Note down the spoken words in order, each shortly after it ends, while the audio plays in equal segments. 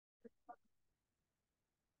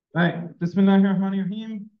Right.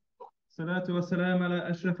 Bismillahirrahmanirrahim. Salatu wa salam ala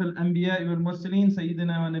ashraf al-anbiya wal mursaleen,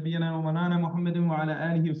 Sayyidina wa Nabiyyina wa Manana Muhammadin wa ala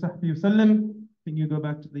alihi wa sahbihi wa sallam. Can you go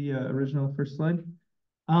back to the original first slide?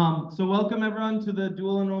 So welcome everyone to the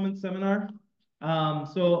dual enrollment seminar.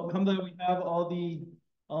 So alhamdulillah, we have all the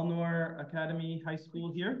Al-Noor Academy High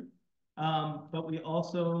School here. But we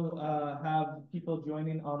also have people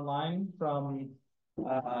joining online from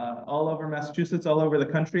all over Massachusetts, all over the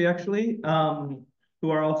country actually, who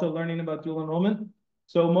are also learning about dual enrollment.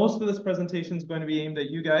 So most of this presentation is going to be aimed at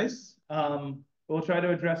you guys. We'll try to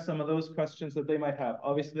address some of those questions that they might have.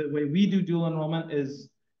 Obviously, the way we do dual enrollment is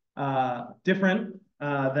different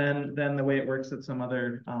than the way it works at some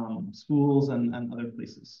other schools and other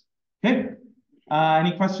places. Okay.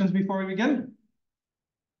 Any questions before we begin?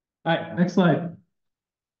 All right, next slide.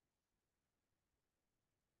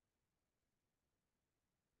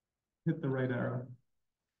 Hit the right arrow.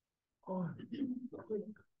 All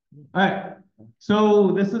right,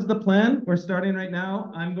 so this is the plan. We're starting right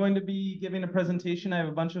now. I'm going to be giving a presentation. I have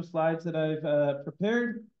a bunch of slides that I've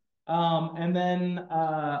prepared. And then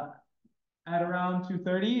at around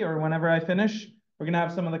 2:30 or whenever I finish, we're going to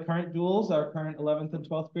have some of the current duals, our current 11th and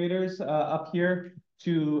 12th graders up here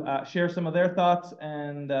to share some of their thoughts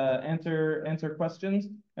and answer questions.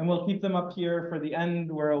 And we'll keep them up here for the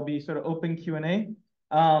end where it'll be sort of open Q&A.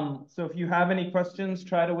 So if you have any questions,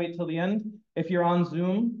 try to wait till the end. If you're on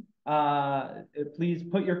Zoom, please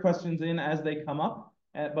put your questions in as they come up,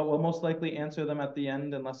 but we'll most likely answer them at the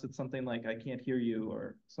end unless it's something like I can't hear you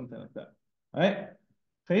or something like that. All right?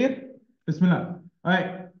 Khair? Bismillah. All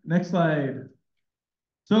right, next slide.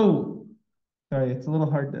 So, sorry, it's a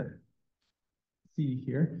little hard to see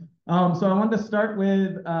here. So I wanted to start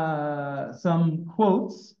with some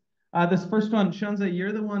quotes. This first one, Shanza,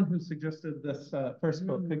 you're the one who suggested this first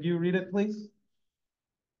quote. Could you read it, please?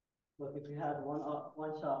 Look, if you had one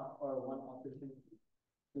shot or one opportunity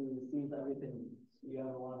to seize everything you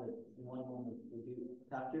ever wanted in one moment, would you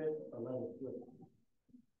capture it or let it slip?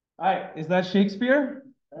 All right, is that Shakespeare?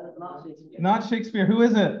 That is not Shakespeare. Not Shakespeare. Who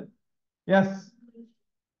is it? Yes.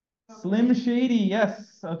 Slim Shady.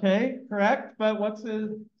 Yes. Okay, correct. But what's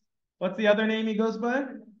the other name he goes by?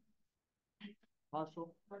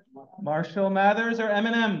 Marshall Mathers or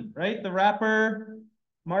Eminem, right? The rapper.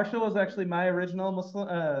 Marshall was actually my original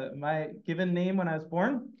Muslim, my given name when I was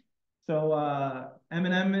born. So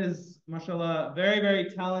Eminem is, mashallah, very,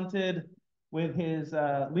 very talented with his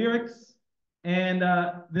lyrics. And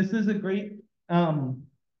this is a great, can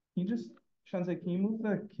you just, Shanzeh, can you move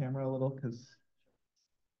the camera a little? Because,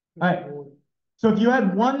 all right. So if you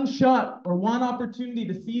had one shot or one opportunity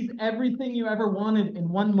to seize everything you ever wanted in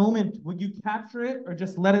one moment, would you capture it or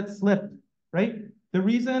just let it slip, right? The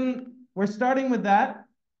reason we're starting with that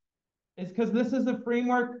is because this is a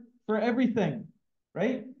framework for everything,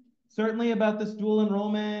 right? Certainly about this dual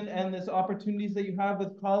enrollment and this opportunities that you have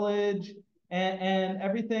with college and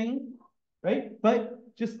everything, right? But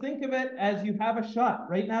just think of it as you have a shot.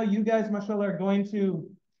 Right now, you guys, mashallah, are going to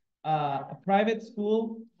a private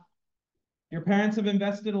school. Your parents have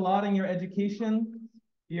invested a lot in your education.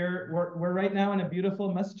 We're right now in a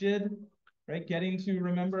beautiful masjid, right? Getting to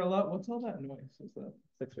remember a lot. What's all that noise? Is that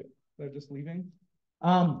 6 feet? They're just leaving.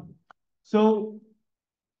 So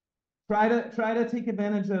try to take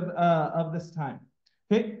advantage of this time.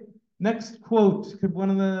 Okay. Next quote. Could one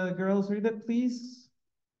of the girls read it, please?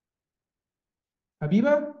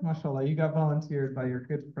 Habiba, mashallah, you got volunteered by your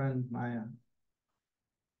good friend Maya.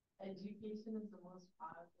 Education is the most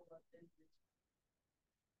powerful weapon.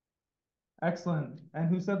 Excellent. And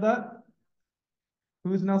who said that?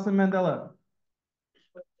 Who's Nelson Mandela?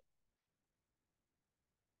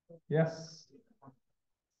 Yes.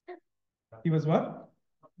 He was what?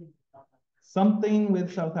 Something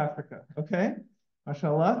with South Africa. Okay.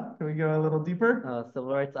 Mashallah. Can we go a little deeper?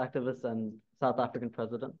 Civil rights activist and South African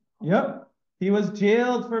president. Yep. He was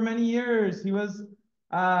jailed for many years. He was,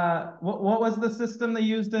 what was the system they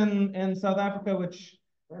used in South Africa, which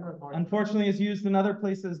unfortunately is used in other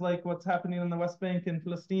places like what's happening in the West Bank and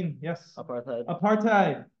Palestine? Yes. Apartheid.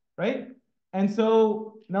 Apartheid, right? And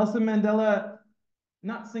so Nelson Mandela,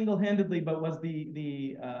 not single-handedly, but was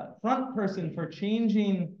the front person for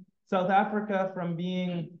changing South Africa from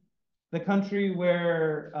being the country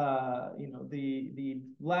where the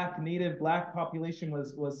native black population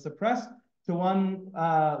was suppressed to one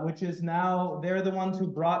which is now they're the ones who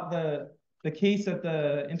brought the case at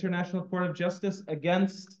the International Court of Justice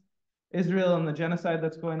against Israel and the genocide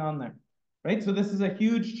that's going on there, right? So this is a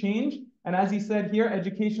huge change. And as he said here,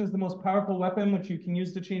 education is the most powerful weapon which you can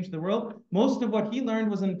use to change the world. Most of what he learned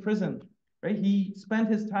was in prison, right? He spent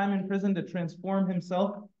his time in prison to transform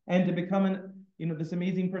himself and to become this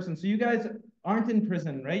amazing person. So you guys aren't in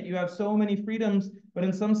prison, right? You have so many freedoms, but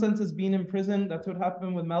in some senses being in prison, that's what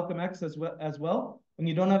happened with Malcolm X as well. When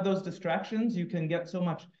you don't have those distractions, you can get so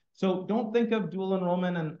much. So don't think of dual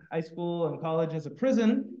enrollment and high school and college as a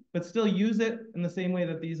prison, but still use it in the same way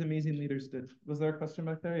that these amazing leaders did. Was there a question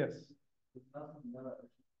back there? Yes.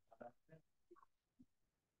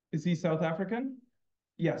 Is he South African?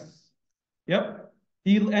 Yes. Yep.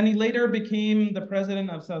 He later became the president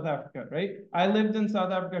of South Africa, right? I lived in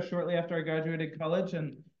South Africa shortly after I graduated college,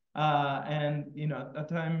 and at that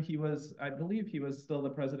time I believe he was still the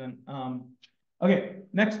president. Okay,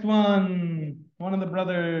 next one. One of the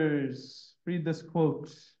brothers. Read this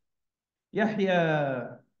quote.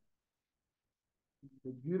 Yahya.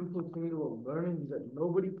 The beautiful thing about learning is that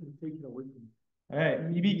nobody can take it away from you. All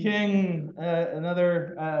right, B.B. King,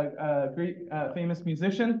 another great famous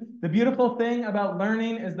musician. The beautiful thing about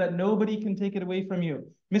learning is that nobody can take it away from you.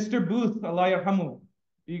 Mr. Booth, Allah yarhamu.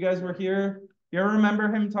 You guys were here. You ever remember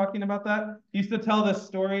him talking about that? He used to tell this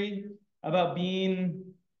story about being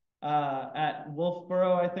at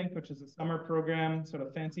Wolfboro, I think, which is a summer program, sort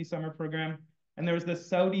of fancy summer program. And there was this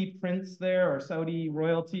Saudi prince there, or Saudi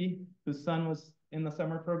royalty, whose son was in the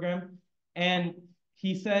summer program. And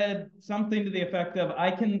he said something to the effect of, I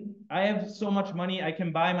have so much money, I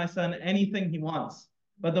can buy my son anything he wants.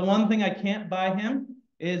 But the one thing I can't buy him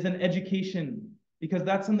is an education, because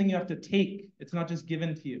that's something you have to take. It's not just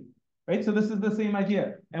given to you, right? So this is the same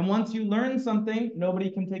idea. And once you learn something, nobody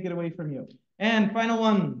can take it away from you. And final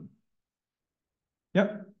one.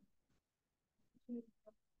 Yep.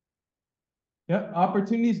 Yep.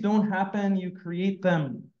 Opportunities don't happen, you create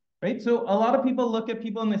them. Right? So a lot of people look at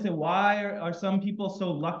people and they say, why are some people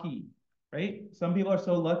so lucky? Right? Some people are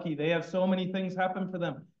so lucky. They have so many things happen for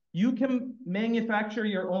them. You can manufacture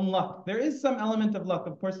your own luck. There is some element of luck.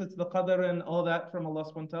 Of course, it's the qadr and all that from Allah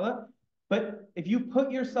subhanahu wa ta'ala. But if you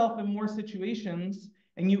put yourself in more situations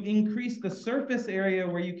and you increase the surface area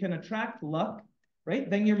where you can attract luck, right?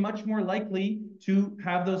 Then you're much more likely to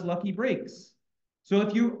have those lucky breaks. So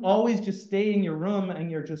if you always just stay in your room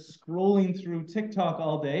and you're just scrolling through TikTok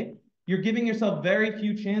all day, you're giving yourself very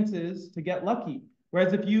few chances to get lucky.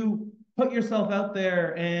 Whereas if you put yourself out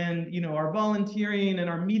there and are volunteering and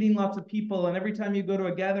are meeting lots of people, and every time you go to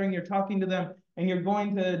a gathering, you're talking to them, and you're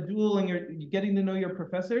going to dual and you're getting to know your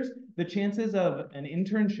professors, the chances of an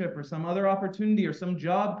internship or some other opportunity or some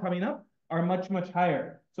job coming up are much, much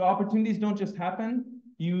higher. So opportunities don't just happen,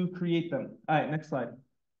 you create them. All right, next slide.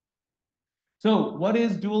 So what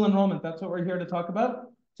is dual enrollment? That's what we're here to talk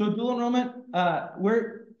about. So dual enrollment,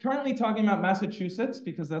 we're currently talking about Massachusetts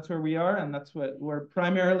because that's where we are and that's what we're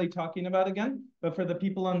primarily talking about again. But for the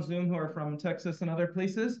people on Zoom who are from Texas and other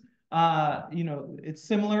places, it's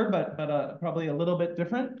similar, but probably a little bit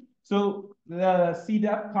different. So the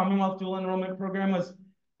CDEP, Commonwealth Dual Enrollment Program, was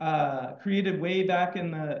created way back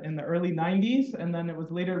in the early 90s, and then it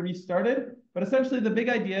was later restarted. But essentially, the big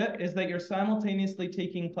idea is that you're simultaneously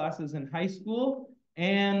taking classes in high school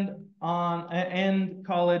and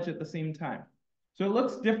college at the same time. So it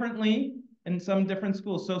looks differently in some different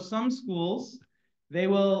schools. So some schools, they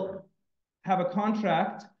will have a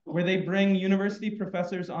contract where they bring university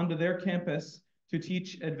professors onto their campus to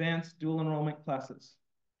teach advanced dual enrollment classes.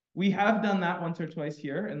 We have done that once or twice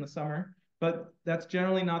here in the summer, but that's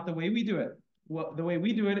generally not the way we do it. The way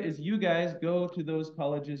we do it is you guys go to those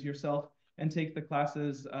colleges yourself and take the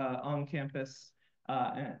classes on campus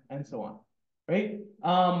and so on, right?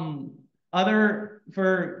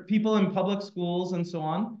 For people in public schools and so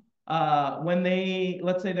on, when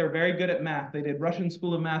let's say they're very good at math, they did Russian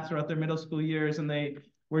School of Math throughout their middle school years, and they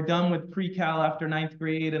were done with pre-cal after 9th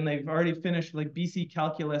grade, and they've already finished like BC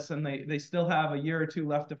calculus, and they still have a year or two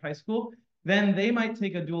left of high school, then they might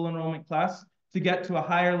take a dual enrollment class to get to a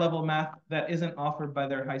higher level math that isn't offered by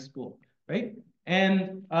their high school, right?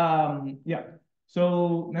 And yeah,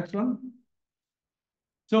 so next one.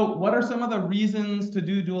 So what are some of the reasons to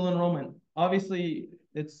do dual enrollment? Obviously,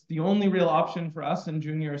 it's the only real option for us in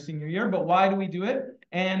junior or senior year, but why do we do it?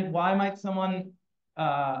 And why might someone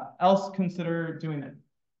else consider doing it?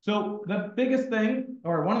 So the biggest thing,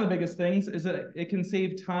 or one of the biggest things, is that it can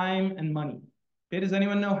save time and money. Okay, does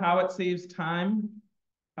anyone know how it saves time?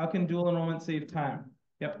 How can dual enrollment save time?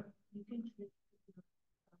 Yep.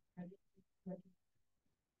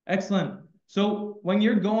 Excellent. So when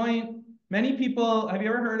you're going, many people, have you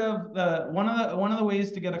ever heard of one of the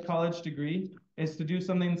ways to get a college degree is to do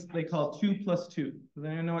something they call 2+2. Does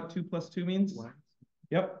anyone know what 2+2 means? What?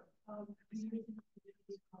 Yep.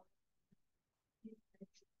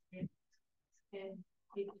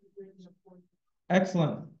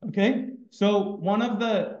 Excellent. Okay. So one of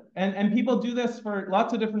the, and people do this for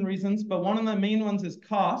lots of different reasons, but one of the main ones is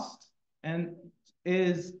cost, and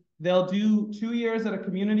is they'll do 2 years at a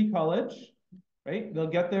community college, right? They'll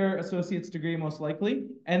get their associate's degree most likely,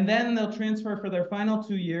 and then they'll transfer for their final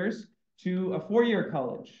 2 years to a 4-year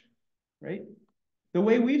college, right? The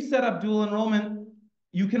way we've set up dual enrollment,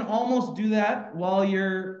 you can almost do that while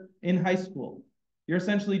you're in high school. You're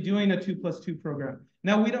essentially doing a 2+2 program.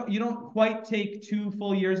 Now you don't quite take 2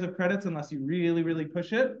 full years of credits unless you really, really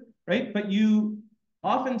push it, right? But you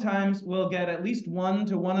oftentimes will get at least 1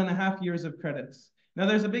 to 1.5 years of credits. Now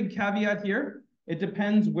there's a big caveat here. It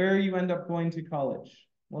depends where you end up going to college.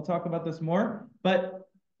 We'll talk about this more, but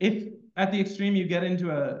if at the extreme you get into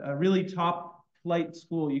a really top flight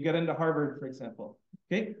school, you get into Harvard, for example,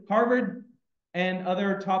 okay? Harvard and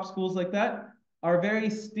other top schools like that are very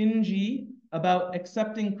stingy about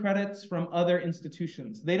accepting credits from other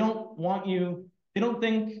institutions. They don't want you, they don't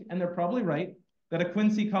think, and they're probably right, that a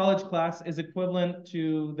Quincy College class is equivalent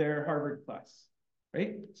to their Harvard class,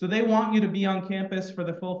 right? So they want you to be on campus for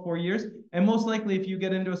the full 4 years. And most likely, if you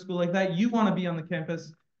get into a school like that, you want to be on the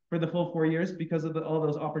campus for the full 4 years because of all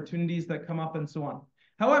those opportunities that come up and so on.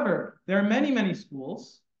 However, there are many, many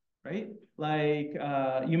schools, right? Like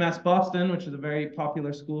UMass Boston, which is a very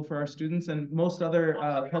popular school for our students, and most other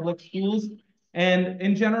public schools. And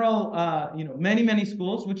in general, many, many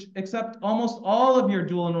schools, which accept almost all of your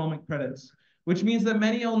dual enrollment credits, which means that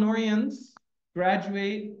many Al-Noorians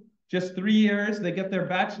graduate just 3 years. They get their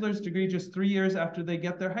bachelor's degree just 3 years after they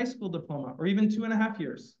get their high school diploma, or even 2.5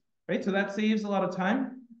 years, right? So that saves a lot of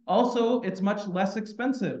time. Also, it's much less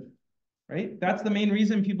expensive, right? That's the main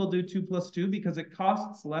reason people do 2+2, because it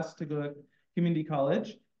costs less to go to community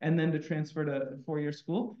college and then to transfer to 4-year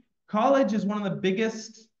school. College is one of the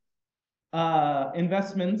biggest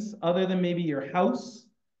investments, other than maybe your house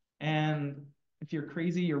and, if you're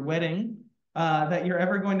crazy, your wedding, that you're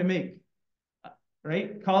ever going to make,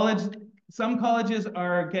 right? Some colleges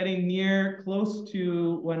are getting close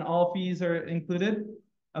to, when all fees are included,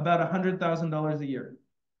 about $100,000 a year.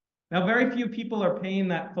 Now, very few people are paying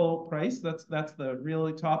that full price. That's the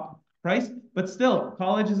really top price, but still,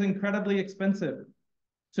 college is incredibly expensive.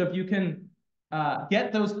 So if you can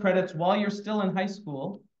get those credits while you're still in high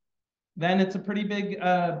school, then it's a pretty big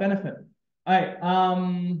benefit. All right,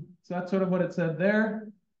 so that's sort of what it said there.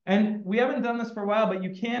 And we haven't done this for a while, but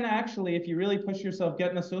you can actually, if you really push yourself,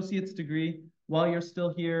 get an associate's degree while you're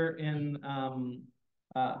still here in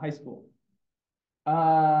high school.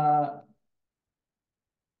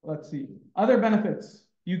 Let's see. Other benefits.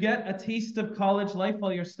 You get a taste of college life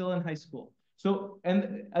while you're still in high school. So,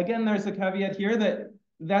 and again, there's a caveat here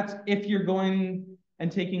that's if you're going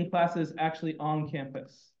and taking classes actually on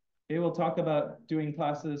campus. Okay, we'll talk about doing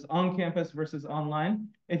classes on campus versus online.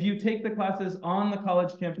 If you take the classes on the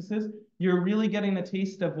college campuses, you're really getting a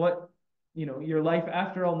taste of what, your life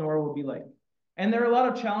after Al-Noor will be like. And there are a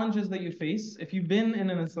lot of challenges that you face if you've been in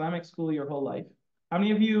an Islamic school your whole life. How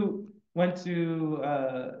many of you went to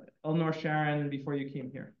Al-Noor Sharon before you came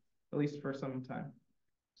here, at least for some time?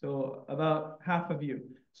 So about half of you.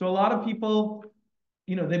 So a lot of people,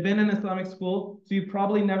 they've been in Islamic school, so you've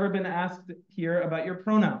probably never been asked here about your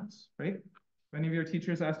pronouns, right? Have any of your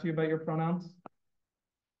teachers asked you about your pronouns?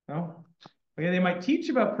 No? Okay, they might teach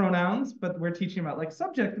about pronouns, but we're teaching about like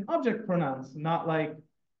subject and object pronouns, not like,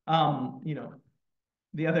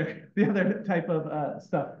 the other type of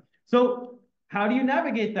stuff. So how do you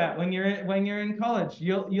navigate that when you're in college?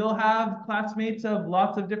 You'll have classmates of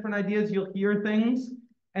lots of different ideas. You'll hear things,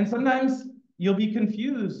 and sometimes you'll be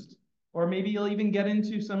confused, or maybe you'll even get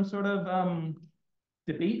into some sort of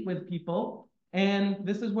debate with people. And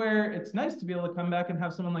this is where it's nice to be able to come back and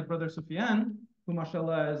have someone like Brother Sufyan, who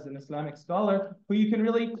mashallah is an Islamic scholar, who you can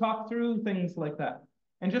really talk through things like that,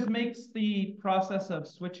 and just makes the process of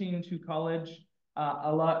switching to college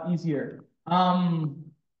a lot easier. And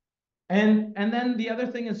then the other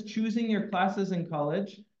thing is choosing your classes in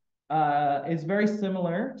college is very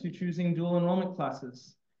similar to choosing dual enrollment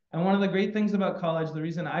classes. And one of the great things about college, the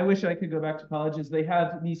reason I wish I could go back to college, is they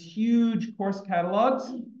have these huge course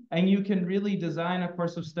catalogs, and you can really design a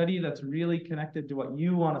course of study that's really connected to what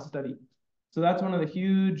you want to study. So that's one of the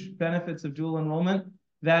huge benefits of dual enrollment,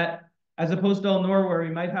 that as opposed to Al-Noor, where we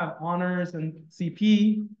might have honors and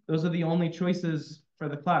CP, those are the only choices for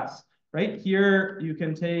the class. Right here, you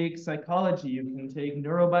can take psychology, you can take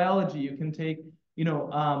neurobiology, you can take,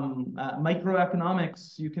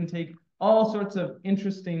 microeconomics, you can take all sorts of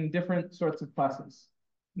interesting, different sorts of classes.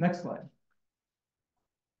 Next slide.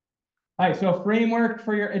 All right, so a framework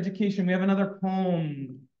for your education. We have another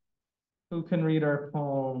poem. Who can read our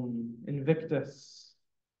poem? Invictus.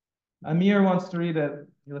 Amir wants to read it.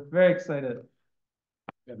 You look very excited.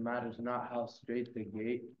 It matters not how straight the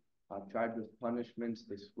gate, how tried with punishments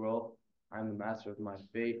they scroll. I'm the master of my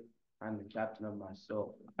fate. I'm the captain of my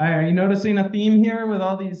soul. All right, are you noticing a theme here with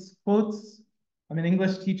all these quotes? I'm an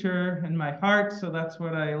English teacher in my heart, so that's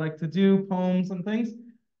what I like to do, poems and things.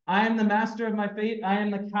 I am the master of my fate. I am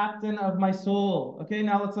the captain of my soul. Okay,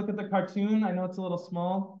 now let's look at the cartoon. I know it's a little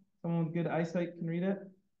small. Someone with good eyesight can read it.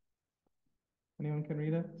 Anyone can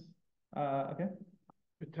read it? Okay.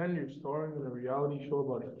 Pretend you're starring in a reality show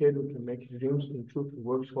about a kid who can make his dreams come true if he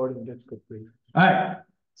works hard and gets good grades. All right.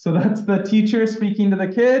 So that's the teacher speaking to the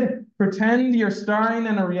kid. Pretend you're starring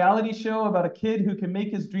in a reality show about a kid who can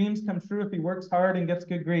make his dreams come true if he works hard and gets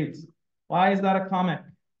good grades. Why is that a comic?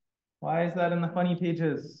 Why is that in the funny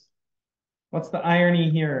pages? What's the irony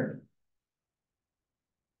here?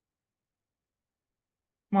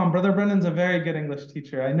 Come on, Brother Brennan's a very good English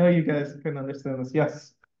teacher. I know you guys can understand this.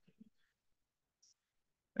 Yes.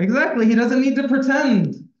 Exactly. He doesn't need to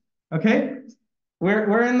pretend. Okay?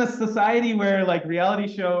 We're in this society where like reality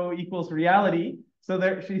show equals reality. So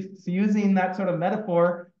she's using that sort of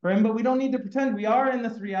metaphor for him, but we don't need to pretend. We are in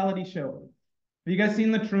this reality show. Have you guys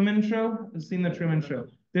seen the Truman Show? I've seen the Truman Show.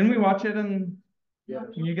 Didn't we watch it when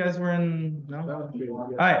you guys were in? No?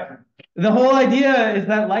 All right. The whole idea is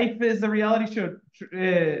that life is a reality show.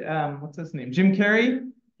 What's his name? Jim Carrey.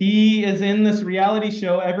 He is in this reality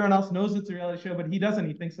show. Everyone else knows it's a reality show, but he doesn't.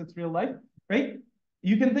 He thinks it's real life, right?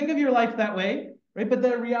 You can think of your life that way, right? But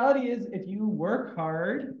the reality is if you work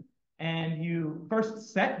hard and you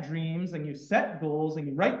first set dreams and you set goals and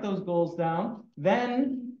you write those goals down,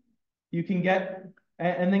 then you can get,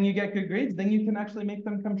 and then you get good grades, then you can actually make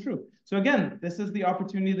them come true. So again, this is the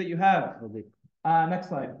opportunity that you have. Next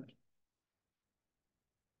slide.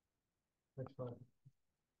 Next slide.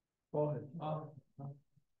 Go ahead. All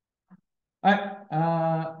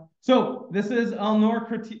right. So this is Al-Noor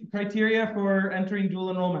criteria for entering dual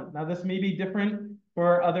enrollment. Now this may be different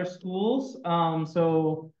for other schools.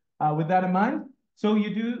 With that in mind, so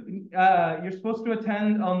you're supposed to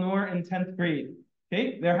attend Al-Noor in 10th grade.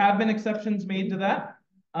 Okay, there have been exceptions made to that.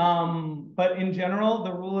 But in general,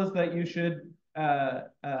 the rule is that you should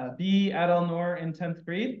be at Al-Noor in 10th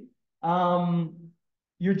grade.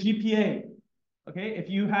 Your GPA, okay, if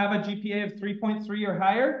you have a GPA of 3.3 or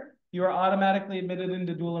higher, you are automatically admitted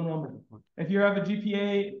into dual enrollment. If you have a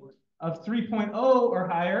GPA of 3.0 or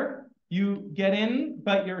higher, you get in,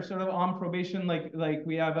 but you're sort of on probation, like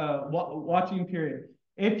we have a watching period.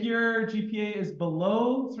 If your GPA is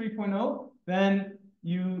below 3.0, then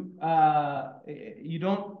you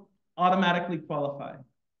don't automatically qualify.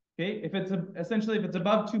 Okay, if it's essentially if it's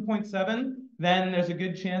above 2.7, then there's a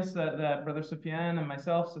good chance that Brother Sufyan and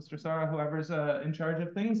myself, Sister Sarah, whoever's in charge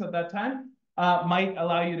of things at that time, might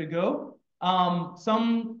allow you to go.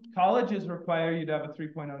 Some colleges require you to have a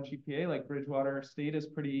 3.0 GPA, like Bridgewater State is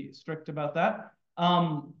pretty strict about that.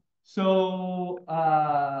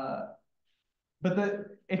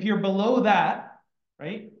 If you're below that,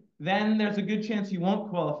 right, then there's a good chance you won't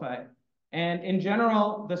qualify. And in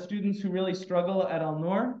general, the students who really struggle at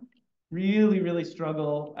Al-Noor really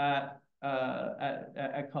struggle at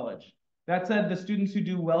college. That said, the students who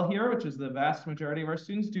do well here, which is the vast majority of our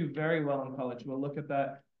students, do very well in college. We'll look at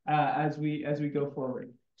that as we go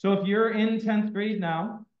forward. So if you're in 10th grade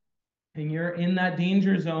now, and you're in that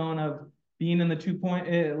danger zone of being in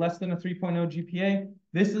the less than a 3.0 GPA,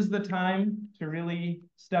 this is the time to really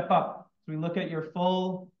step up. So we look at your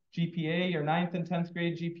full GPA, your 9th and 10th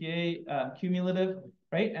grade GPA cumulative,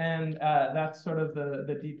 right? And that's sort of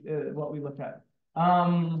what we look at.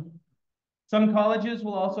 Some colleges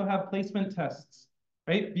will also have placement tests,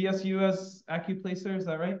 right? BSU has AccuPlacer, is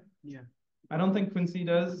that right? Yeah. I don't think Quincy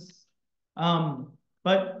does.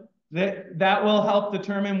 But that will help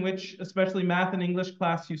determine which, especially math and English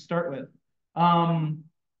class you start with.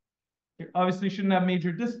 You obviously shouldn't have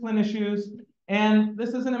major discipline issues. And this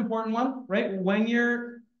is an important one, right? When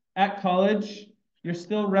you're at college, you're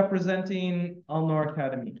still representing Al-Noor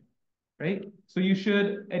Academy, right? So you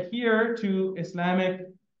should adhere to Islamic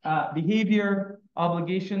behavior,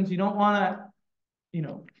 obligations. You don't want to,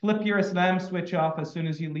 flip your Islam switch off as soon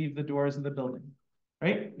as you leave the doors of the building,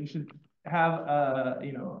 right? You should have,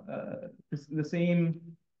 the same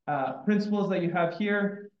principles that you have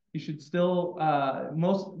here. You should still,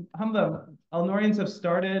 most Al-Noorians have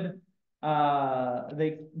started,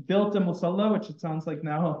 they built a musalla, which it sounds like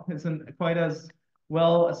now isn't quite as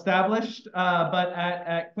well established, but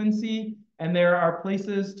at Quincy, and there are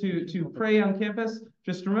places to pray on campus.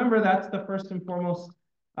 Just remember that's the first and foremost,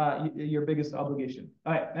 your biggest obligation.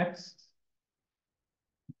 All right, next.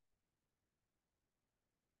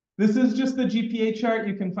 This is just the GPA chart.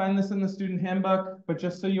 You can find this in the student handbook, but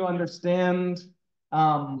just so you understand,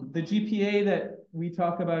 the GPA that we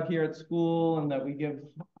talk about here at school and that we give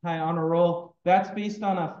high honor roll, that's based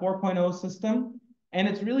on a 4.0 system. And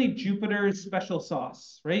it's really Jupyter's special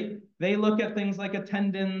sauce, right? They look at things like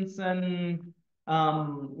attendance and,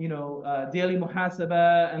 daily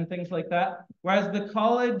muhasaba and things like that. Whereas the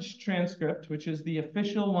college transcript, which is the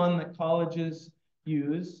official one that colleges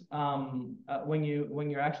use when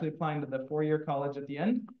you're actually applying to the four-year college at the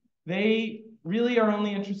end, they really are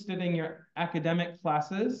only interested in your academic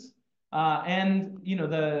classes and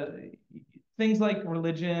the things like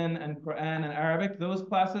religion and Quran and Arabic. Those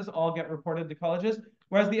classes all get reported to colleges,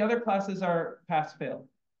 whereas the other classes are pass-fail,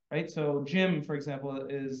 right? So gym, for example,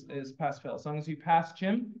 is pass-fail. As long as you pass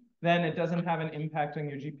gym, then it doesn't have an impact on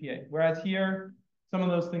your GPA. Whereas here, some of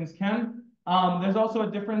those things can. There's also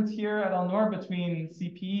a difference here at Al-Noor between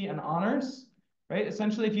CP and honors, right?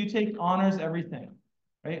 Essentially, if you take honors everything,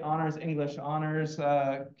 right? Honors English, honors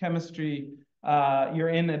chemistry, you're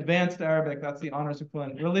in advanced Arabic, that's the honors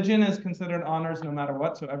equivalent. Religion is considered honors no matter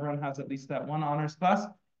what, so everyone has at least that one honors class.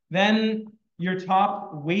 Then your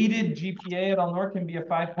top weighted GPA at Al-Noor can be a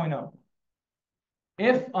 5.0.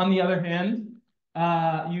 If, on the other hand,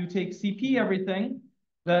 you take CP everything,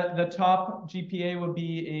 the top GPA would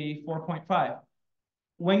be a 4.5.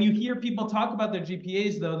 When you hear people talk about their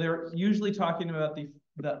GPAs, though, they're usually talking about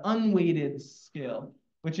the unweighted scale,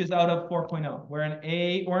 which is out of 4.0, where an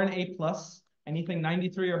A or an A plus, anything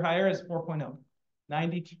 93 or higher is 4.0.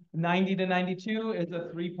 90 to 92 is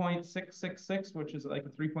a 3.666, which is like a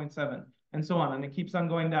 3.7, and so on, and it keeps on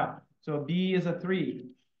going down. So a B is a 3,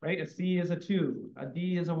 right? A C is a 2, a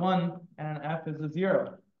D is a 1, and an F is a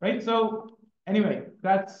 0, right? So anyway,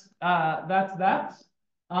 that's that.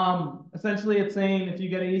 Essentially, it's saying if you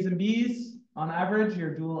get A's and B's, on average,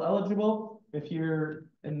 you're dual eligible. If you're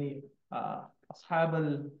in the Ashab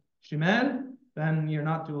al-Shimal, then you're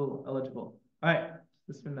not dual eligible. All right,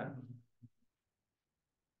 this has been that.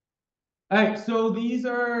 All right, so these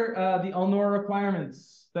are the Al-Noor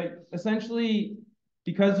requirements that essentially,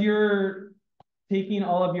 because you're taking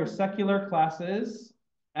all of your secular classes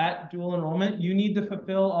at dual enrollment, you need to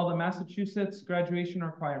fulfill all the Massachusetts graduation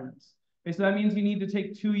requirements. Okay, so that means you need to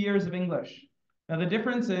take 2 years of English. Now, the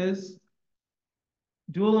difference is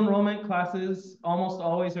dual enrollment classes almost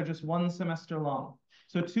always are just 1 semester long.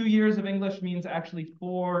 So 2 years of English means actually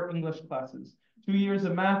 4 English classes. 2 years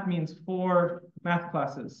of math means 4 math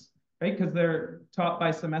classes, right? Because they're taught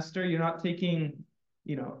by semester. You're not taking,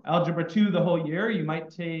 Algebra 2 the whole year. You might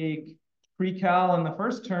take pre-cal in the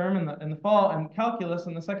first term in the fall and calculus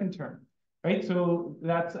in the second term, right? So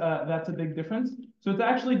that's a big difference. So it's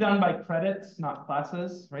actually done by credits, not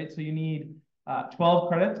classes, right? So you need 12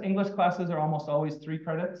 credits. English classes are almost always 3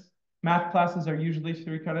 credits. Math classes are usually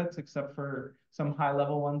 3 credits, except for some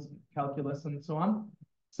high-level ones, calculus and so on.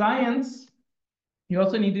 Science, you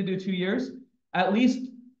also need to do 2 years. At least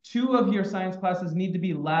 2 of your science classes need to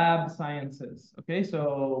be lab sciences, okay?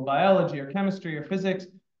 So biology or chemistry or physics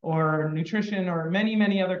or nutrition or many,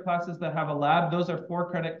 many other classes that have a lab. Those are 4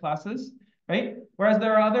 credit classes, right? Whereas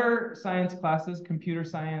there are other science classes, computer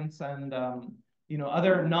science and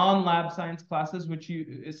other non-lab science classes, which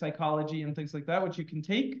psychology and things like that, which you can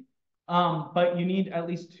take, but you need at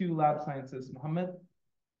least 2 lab sciences. Mohammed?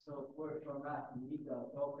 So for math, you need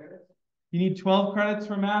 12 credits? You need 12 credits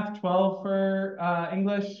for math, 12 for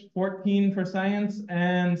English, 14 for science,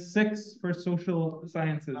 and 6 for social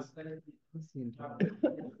sciences.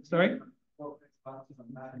 Sorry?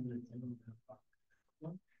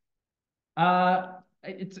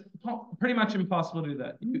 It's pretty much impossible to do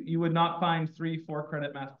that. You would not find 3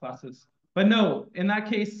 4-credit math classes. But no, in that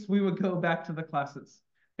case, we would go back to the classes.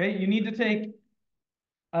 Okay, you need to take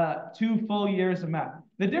 2 full years of math.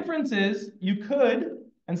 The difference is you could,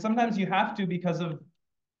 and sometimes you have to because of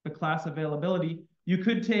the class availability, you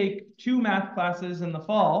could take 2 math classes in the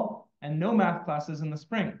fall and no math classes in the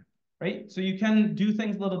spring, right? So you can do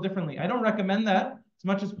things a little differently. I don't recommend that. As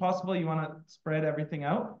much as possible, you want to spread everything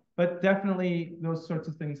out, but definitely those sorts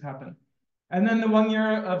of things happen. And then the 1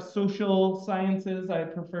 year of social sciences, I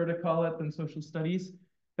prefer to call it, than social studies.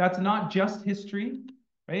 That's not just history,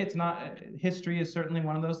 right? It's not, history is certainly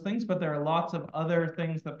one of those things, but there are lots of other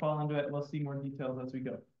things that fall into it. We'll see more details as we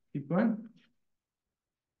go. Keep going.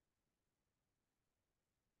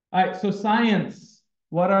 All right, so science.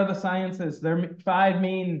 What are the sciences? There are 5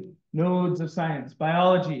 main nodes of science.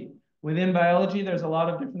 Biology. Within biology, there's a lot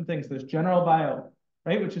of different things. There's general bio,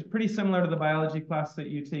 right, which is pretty similar to the biology class that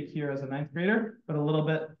you take here as a 9th grader, but a little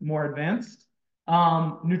bit more advanced.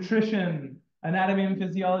 Nutrition, anatomy and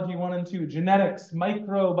physiology 1 and 2, genetics,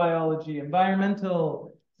 microbiology,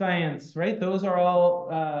 environmental science, right? Those are all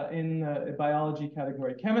in the biology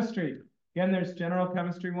category. Chemistry, again, there's general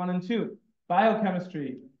chemistry 1 and 2.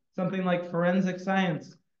 Biochemistry, something like forensic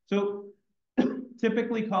science. So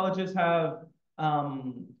typically colleges have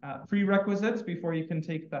prerequisites before you can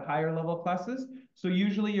take the higher level classes. So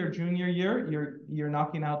usually your junior year, you're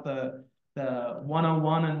knocking out the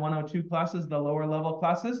 101 and 102 classes, the lower level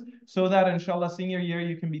classes, so that inshallah senior year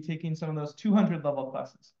you can be taking some of those 200 level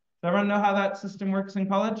classes. Does everyone know how that system works in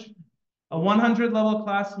college? A 100 level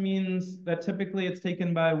class means that typically it's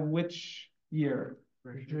taken by which year?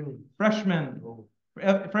 Freshman.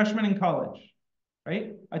 Freshman in college,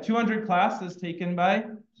 right? A 200 class is taken by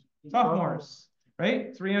sophomores,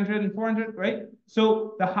 right? 300 and 400, right?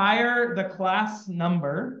 So the higher the class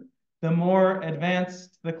number, the more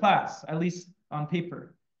advanced the class, at least on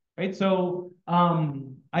paper, right? So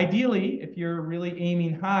ideally, if you're really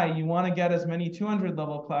aiming high, you want to get as many 200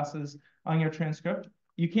 level classes on your transcript.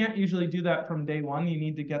 You can't usually do that from day one. You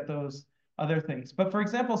need to get those other things. But for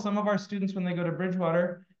example, some of our students, when they go to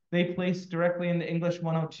Bridgewater, they place directly into English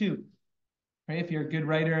 102, right? If you're a good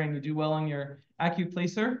writer and you do well on your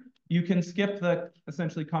AccuPlacer, you can skip the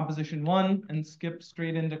essentially composition 1 and skip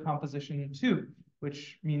straight into composition 2,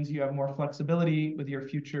 which means you have more flexibility with your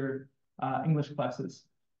future English classes.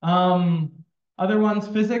 Other ones,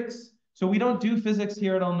 physics. So we don't do physics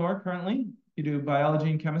here at Al-Noor currently. You do biology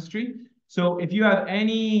and chemistry. So if you have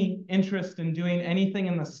any interest in doing anything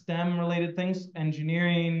in the STEM related things,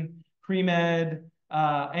 engineering, pre-med,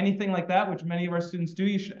 anything like that, which many of our students do,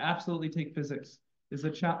 you should absolutely take physics.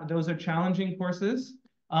 Those are challenging courses.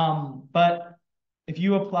 But if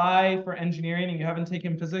you apply for engineering and you haven't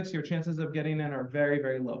taken physics, your chances of getting in are very,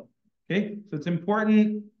 very low. Okay, so it's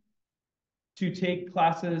important to take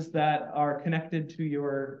classes that are connected to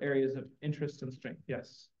your areas of interest and strength.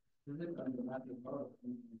 Yes.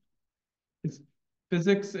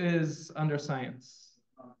 Physics is under science.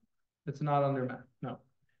 It's not under math, no.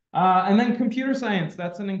 And then computer science,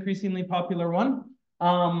 that's an increasingly popular one.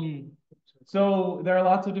 So there are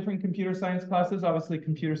lots of different computer science classes. Obviously,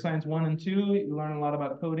 computer science 1 and 2, you learn a lot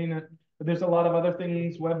about coding. But there's a lot of other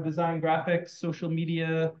things, web design, graphics, social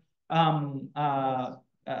media,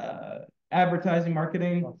 advertising,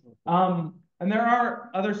 marketing. And there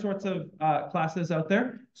are other sorts of classes out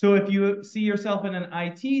there. So if you see yourself in an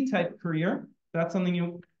IT type career, that's something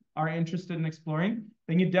you are interested in exploring,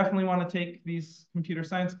 then you definitely want to take these computer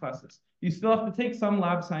science classes. You still have to take some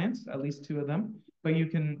lab science, at least 2 of them, but you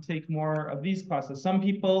can take more of these classes. Some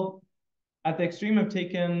people at the extreme have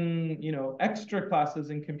taken, extra classes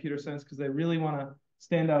in computer science because they really want to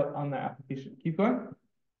stand out on their application. Keep going.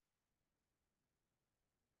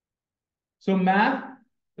 So math,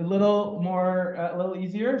 a little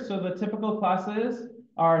easier. So the typical classes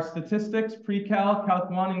are statistics, pre-cal, calc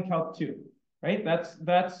 1, and calc 2, right?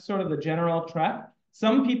 That's sort of the general track.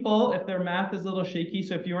 Some people, if their math is a little shaky,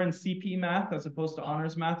 so if you're in CP math as opposed to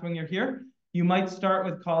honors math when you're here, you might start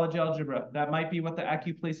with college algebra. That might be what the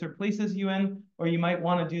AccuPlacer places you in, or you might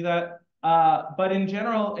want to do that. But in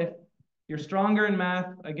general, if you're stronger in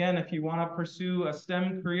math, again, if you want to pursue a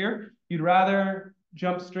STEM career, you'd rather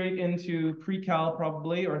jump straight into pre-cal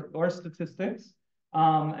probably, or statistics,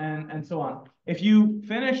 and so on. If you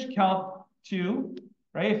finish calc 2,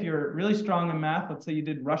 right, if you're really strong in math, let's say you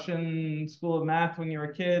did Russian School of Math when you were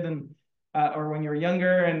a kid, and or when you're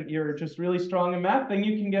younger and you're just really strong in math, then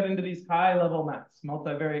you can get into these high-level maths,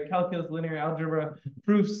 multivariate calculus, linear algebra,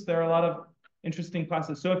 proofs. There are a lot of interesting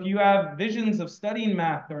classes. So if you have visions of studying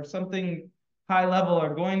math or something high level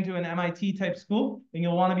or going to an MIT type school, then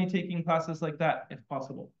you'll want to be taking classes like that if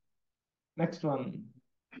possible. Next one.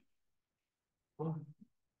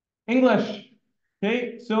 English.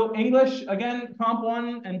 Okay, so English, again, Comp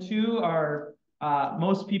 1 and 2 are,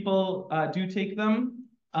 most people do take them.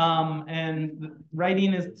 And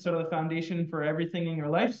writing is sort of the foundation for everything in your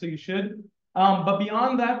life, so you should. But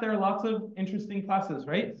beyond that, there are lots of interesting classes,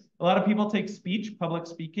 right? A lot of people take speech, public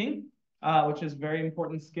speaking, which is a very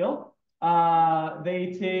important skill. There are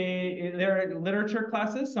literature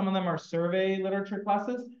classes. Some of them are survey literature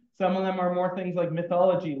classes. Some of them are more things like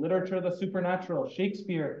mythology, literature of the supernatural,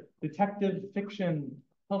 Shakespeare, detective fiction,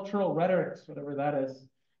 cultural rhetorics, whatever that is.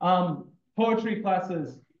 Poetry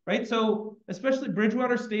classes, right? So especially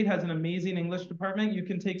Bridgewater State has an amazing English department. You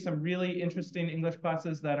can take some really interesting English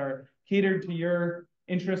classes that are catered to your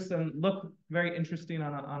interests and look very interesting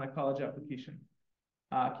on a college application.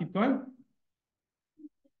 Keep going.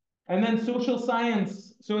 And then social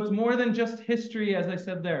science. So it's more than just history, as I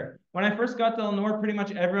said there. When I first got to Al-Noor, pretty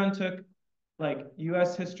much everyone took like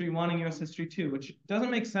US History 1 and US History 2, which doesn't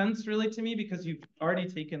make sense really to me because you've already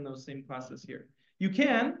taken those same classes here. You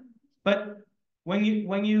can, but when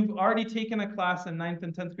you've already taken a class in 9th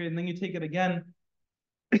and 10th grade, and then you take it again,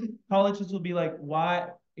 colleges will be like, why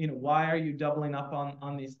are you doubling up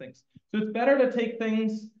on these things? So it's better to take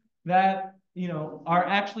things that, are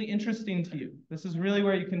actually interesting to you. This is really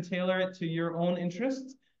where you can tailor it to your own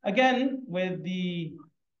interests. Again, with the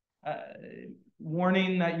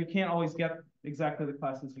warning that you can't always get exactly the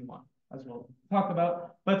classes you want, as we'll talk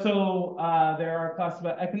about. But so there are classes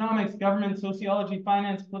about economics, government, sociology,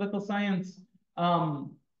 finance, political science.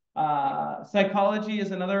 Psychology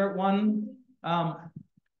is another one.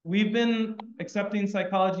 We've been accepting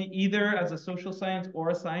psychology either as a social science or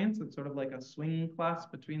a science. It's sort of like a swing class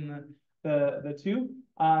between the two.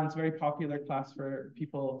 It's a very popular class for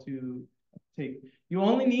people to take. You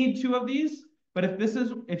only need 2 of these, but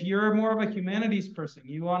if you're more of a humanities person,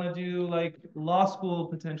 you want to do like law school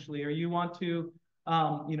potentially, or you want to,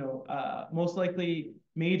 most likely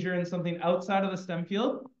major in something outside of the STEM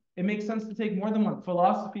field, it makes sense to take more than one.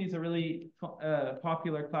 Philosophy is a really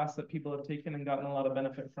popular class that people have taken and gotten a lot of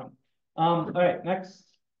benefit from. All right, next.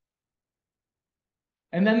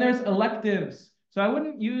 And then there's electives. So I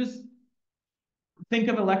wouldn't think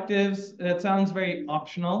of electives, that sounds very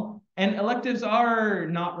optional. And electives are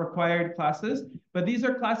not required classes, but these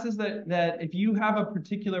are classes that if you have a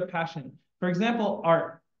particular passion, for example,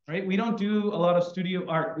 art, right? We don't do a lot of studio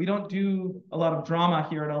art. We don't do a lot of drama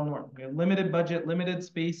here at Al-Noor. We have limited budget, limited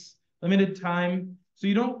space, limited time. So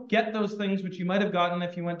you don't get those things which you might have gotten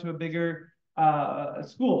if you went to a bigger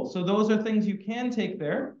school. So those are things you can take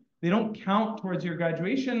there. They don't count towards your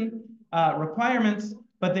graduation requirements,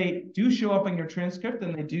 but they do show up in your transcript,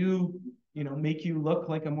 and they do, make you look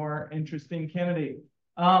like a more interesting candidate.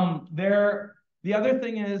 The other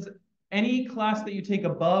thing is any class that you take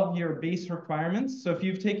above your base requirements. So if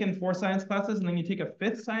you've taken 4 science classes and then you take a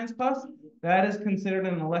 5th science class, that is considered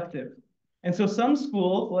an elective. And so some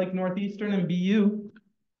schools like Northeastern and BU,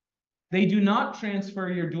 they do not transfer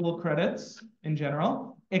your dual credits in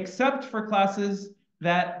general, except for classes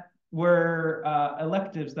that were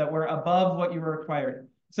electives that were above what you were required.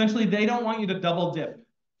 Essentially, they don't want you to double dip.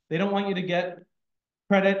 They don't want you to get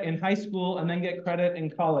credit in high school and then get credit in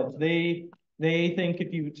college. They think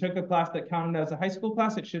if you took a class that counted as a high school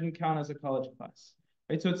class, it shouldn't count as a college class,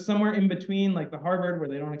 right? So it's somewhere in between, like the Harvard, where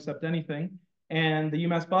they don't accept anything, and the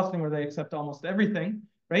UMass Boston, where they accept almost everything,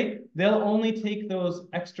 right? They'll only take those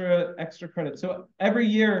extra credits. So every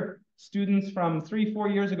year, students from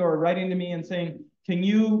 3-4 years ago are writing to me and saying, can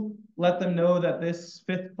you let them know that this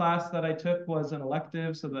 5th class that I took was an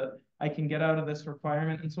elective so that I can get out of this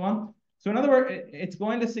requirement and so on. So in other words, it's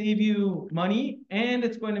going to save you money, and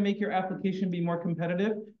it's going to make your application be more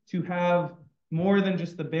competitive to have more than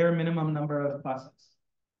just the bare minimum number of classes.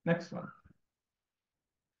 Next one.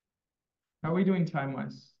 How are we doing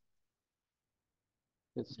time-wise?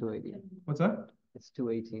 It's 2:18. What's that? It's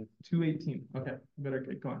 2:18. 2:18. Okay, better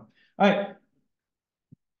get going. All right.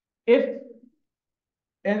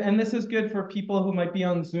 And this is good for people who might be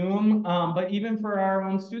on Zoom, but even for our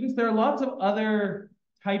own students, there are lots of other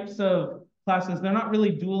types of classes. They're not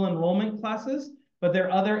really dual enrollment classes, but there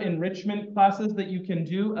are other enrichment classes that you can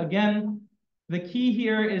do. Again, the key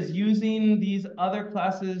here is using these other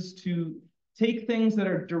classes to take things that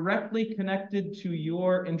are directly connected to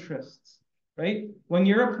your interests, right? When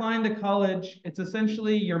you're applying to college, it's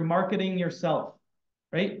essentially you're marketing yourself,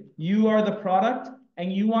 right? You are the product,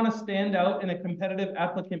 and you want to stand out in a competitive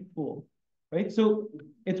applicant pool, right? So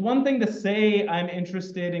it's one thing to say I'm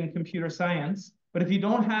interested in computer science, but if you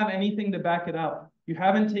don't have anything to back it up, you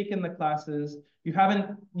haven't taken the classes, you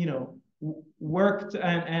haven't, worked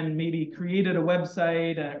and maybe created a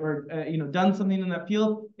website or done something in that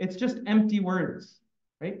field, it's just empty words,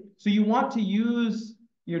 right? So you want to use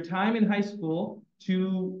your time in high school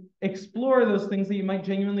to explore those things that you might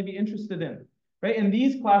genuinely be interested in, right? And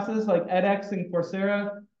these classes like edX and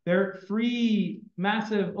Coursera, they're free,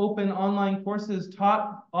 massive, open online courses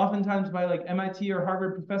taught oftentimes by like MIT or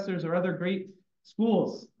Harvard professors or other great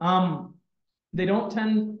schools. They don't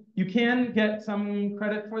tend, you can get some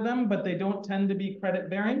credit for them, but they don't tend to be credit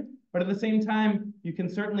bearing. But at the same time, you can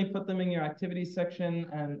certainly put them in your activities section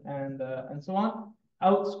and so on.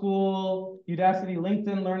 OutSchool, Udacity,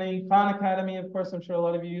 LinkedIn Learning, Khan Academy, of course, I'm sure a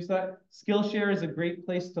lot of you use that. Skillshare is a great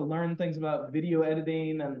place to learn things about video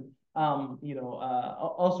editing and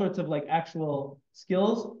all sorts of like actual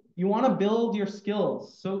skills. You want to build your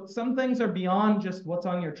skills. So some things are beyond just what's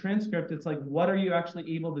on your transcript. It's like, what are you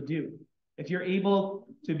actually able to do? If you're able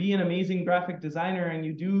to be an amazing graphic designer and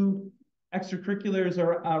you do extracurriculars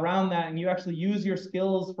around that and you actually use your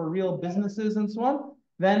skills for real businesses and so on,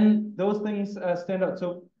 then those things stand out.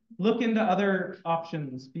 So look into other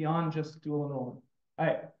options beyond just dual enrollment. All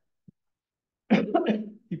right.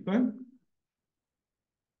 Keep going.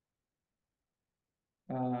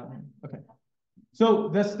 Okay. So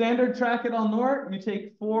the standard track at Al-Noor, you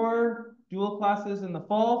take 4 dual classes in the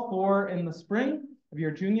fall, 4 in the spring of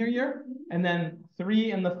your junior year, and then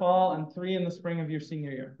 3 in the fall and 3 in the spring of your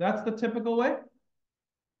senior year. That's the typical way,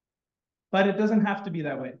 but it doesn't have to be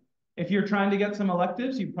that way. If you're trying to get some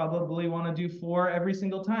electives, you probably want to do 4 every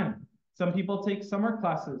single time. Some people take summer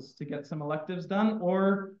classes to get some electives done,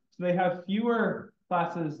 or so they have fewer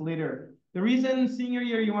classes later. The reason senior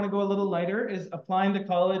year you want to go a little lighter is applying to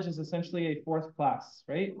college is essentially a 4th class,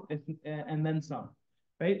 right? And then some,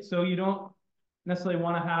 right? So you don't necessarily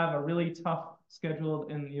want to have a really tough schedule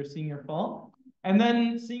in your senior fall. And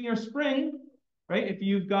then senior spring, right? If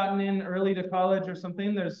you've gotten in early to college or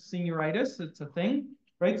something, there's senioritis, it's a thing,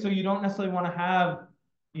 right? So you don't necessarily want to have,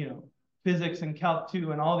 you know, physics and Calc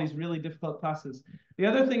 2 and all these really difficult classes. The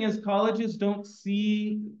other thing is colleges don't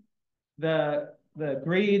see the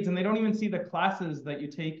grades, and they don't even see the classes that you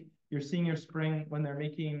take your senior spring when they're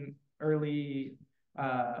making early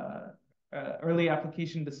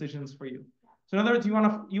application decisions for you. So in other words, you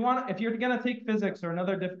want if you're going to take physics or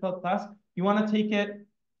another difficult class, you want to take it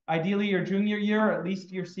ideally your junior year or at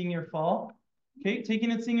least your senior fall. Okay,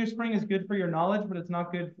 taking it senior spring is good for your knowledge, but it's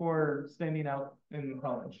not good for standing out in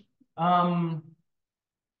college.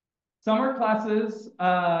 Summer classes,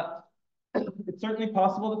 it's certainly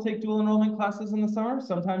possible to take dual enrollment classes in the summer.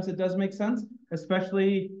 Sometimes it does make sense,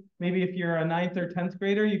 especially maybe if you're a 9th or 10th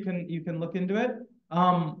grader, you can look into it.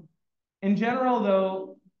 In general,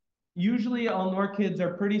 though, usually Al-Noor kids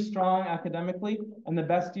are pretty strong academically, and the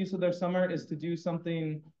best use of their summer is to do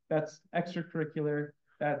something that's extracurricular,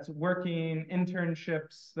 that's working,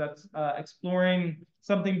 internships, that's exploring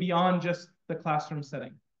something beyond just the classroom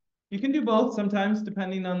setting. You can do both sometimes,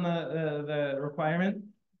 depending on the requirement.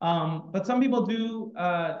 But some people do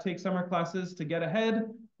take summer classes to get ahead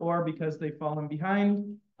or because they've fallen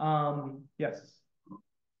behind. Yes.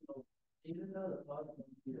 Even though the class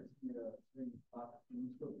can you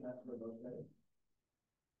still transfer those credits?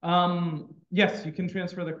 Yes, you can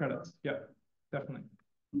transfer the credits. Yeah, definitely.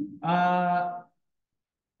 All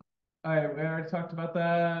right, we already talked about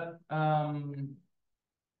that.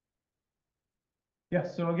 Yeah,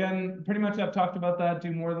 so again, pretty much I've talked about that.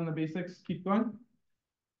 Do more than the basics. Keep going.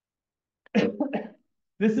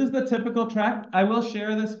 This is the typical track. I will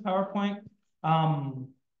share this PowerPoint or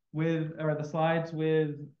the slides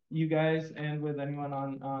with you guys and with anyone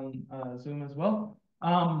on Zoom as well.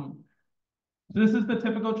 So this is the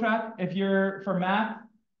typical track. If you're for math,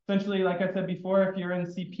 essentially, like I said before, if you're in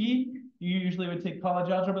CP, you usually would take college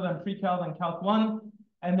algebra, then pre-cal, then Calc 1,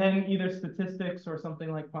 and then either statistics or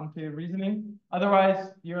something like quantitative reasoning.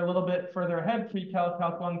 Otherwise, you're a little bit further ahead, pre-cal,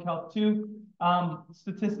 Calc 1, Calc 2.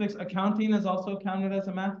 Statistics, accounting is also counted as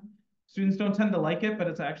a math. Students don't tend to like it, but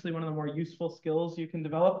it's actually one of the more useful skills you can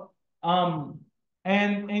develop.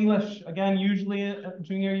 And English, again, usually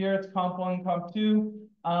junior year, it's Comp 1, Comp 2,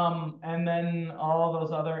 and then all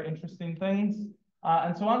those other interesting things,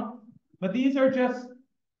 and so on. But these are just,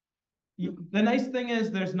 the nice thing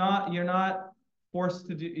is you're not forced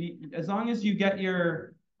to do, as long as you get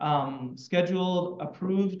your schedule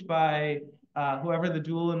approved by whoever the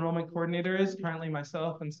dual enrollment coordinator is, currently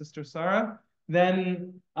myself and Sister Sarah,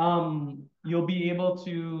 then you'll be able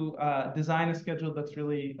to design a schedule that's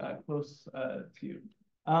really close to you.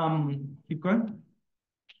 Keep going.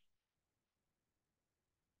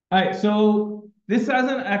 All right, so this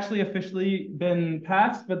hasn't actually officially been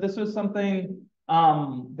passed, but this was something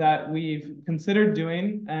that we've considered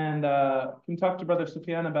doing, and can talk to Brother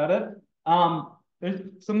Sufyan about it. There's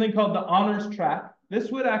something called the honors track.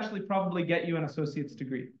 This would actually probably get you an associate's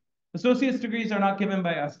degree. Associate's degrees are not given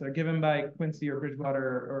by us. They're given by Quincy or Bridgewater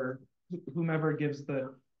or whomever gives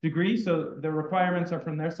the degree. So the requirements are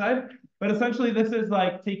from their side. But essentially, this is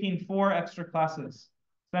like taking 4 extra classes.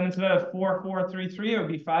 Then instead of 4, 4, 3, 3, it would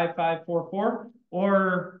be 5, 5, 4, 4,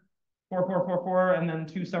 or 4, 4, 4, 4, and then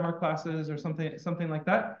 2 summer classes or something like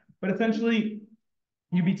that. But essentially,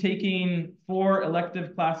 you'd be taking 4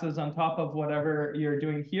 elective classes on top of whatever you're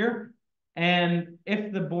doing here. And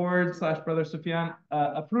if the board / Brother Sufyan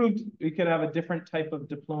approved, we could have a different type of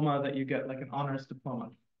diploma that you get, like an honors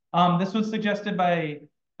diploma. This was suggested by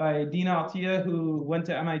Dina Altia, who went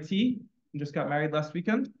to MIT and just got married last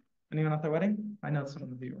weekend. Anyone at their wedding? I know some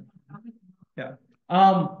of you. Yeah.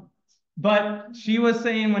 But she was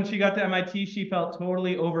saying when she got to MIT, she felt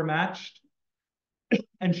totally overmatched.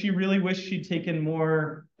 And she really wished she'd taken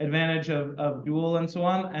more advantage of dual and so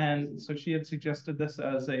on. And so she had suggested this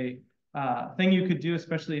as a thing you could do,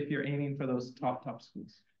 especially if you're aiming for those top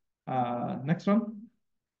schools. Next one.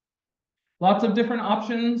 Lots of different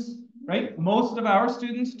options. right? Most of our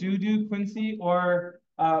students do Quincy or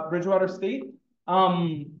Bridgewater State.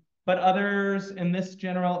 But others in this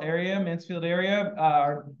general area, Mansfield area,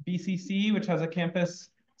 are BCC, which has a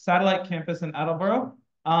campus, satellite campus in Attleboro,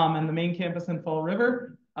 and the main campus in Fall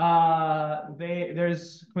River.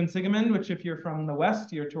 There's Quinsigamond, which if you're from the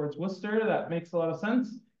west, you're towards Worcester, that makes a lot of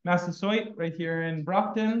sense. Massasoit, right here in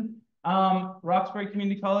Brockton. Roxbury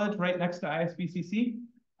Community College, right next to ISBCC.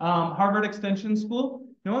 Harvard Extension School.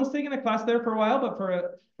 No one's taken a class there for a while, but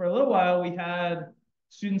for a little while, we had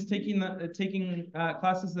students taking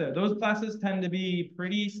classes there. Those classes tend to be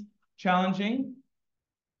pretty challenging,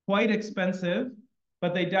 quite expensive,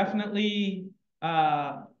 but they definitely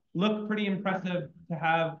look pretty impressive to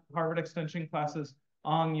have Harvard Extension classes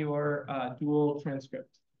on your dual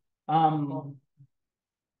transcript.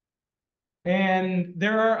 And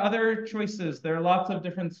there are other choices. There are lots of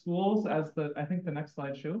different schools, as I think the next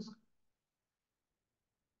slide shows.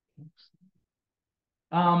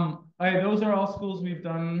 Those are all schools we've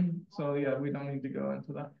done, so yeah, we don't need to go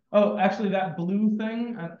into that. Oh, actually, that blue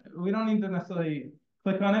thing, we don't need to necessarily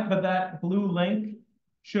click on it, but that blue link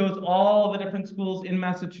shows all the different schools in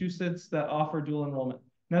Massachusetts that offer dual enrollment.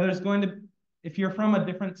 Now, there's going to, if you're from a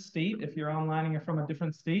different state, if you're online and you're from a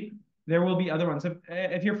different state, there will be other ones.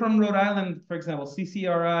 If you're from Rhode Island, for example,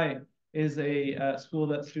 CCRI is a school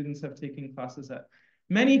that students have taken classes at.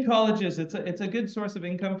 Many colleges, it's a good source of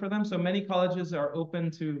income for them. So many colleges are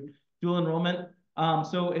open to dual enrollment.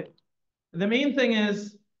 The main thing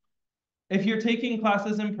is, if you're taking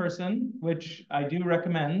classes in person, which I do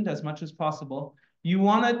recommend as much as possible, you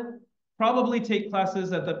want to probably take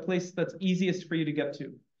classes at the place that's easiest for you to get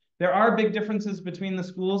to. There are big differences between the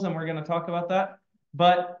schools, and we're going to talk about that.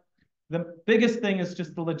 But the biggest thing is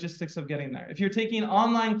just the logistics of getting there. If you're taking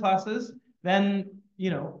online classes, then,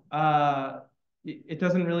 it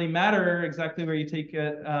doesn't really matter exactly where you take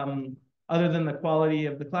it, other than the quality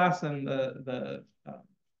of the class and the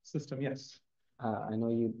system. Yes. I know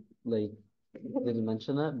you didn't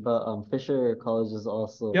mention that, but Fisher College is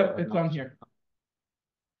also. Yep, it's on here.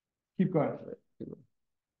 Keep going.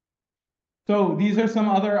 So these are some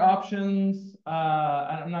other options.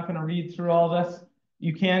 I'm not going to read through all this.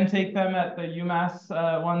 You can take them at the UMass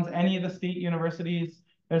ones, any of the state universities.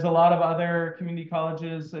 There's a lot of other community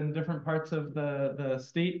colleges in different parts of the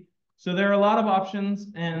state. So there are a lot of options,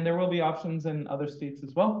 and there will be options in other states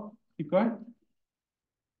as well. Keep going.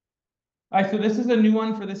 All right, so this is a new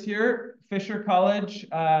one for this year. Fisher College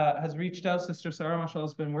has reached out. Sister Sarah Marshall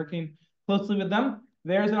has been working closely with them.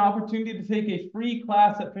 There's an opportunity to take a free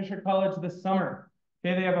class at Fisher College this summer.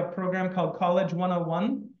 Okay, they have a program called College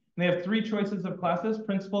 101. They have 3 choices of classes: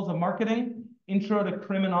 Principles of Marketing, Intro to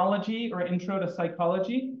Criminology, or Intro to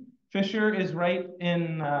Psychology. Fisher is right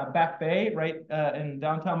in Back Bay, right in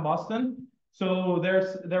downtown Boston. So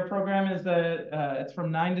their program is it's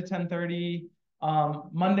from 9 to 10:30.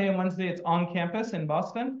 Monday and Wednesday, it's on campus in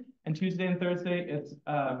Boston, and Tuesday and Thursday, it's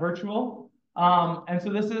virtual. And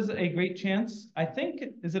so this is a great chance. I think,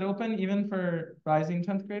 is it open even for rising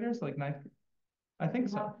 10th graders, like 9th? I think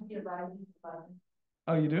so.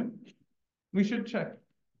 Oh, you do? We should check.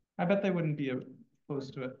 I bet they wouldn't be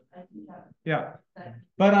opposed to it. Yeah.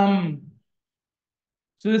 But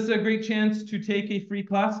so this is a great chance to take a free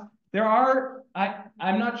class. There are,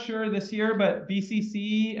 I'm not sure this year, but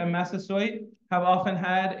BCC and Massasoit have often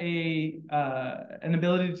had an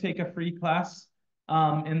ability to take a free class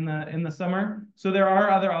in the summer. So there are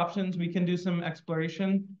other options. We can do some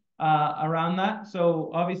exploration around that. So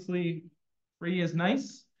obviously free is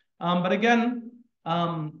nice. But again,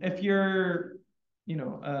 if you're,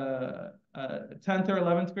 a 10th or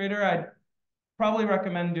 11th grader, I'd probably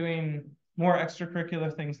recommend doing more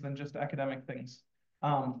extracurricular things than just academic things.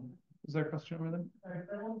 Is there a question over there? Sorry,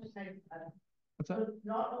 but I want to say, What's that? so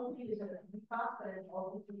not only is it a class, but it's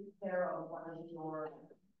also taking care of one of your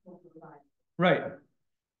social science. Right.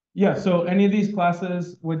 Yeah, so any of these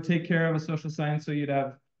classes would take care of a social science, so you'd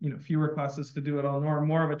have, fewer classes to do at Al-Noor,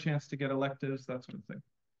 more of a chance to get electives, that sort of thing.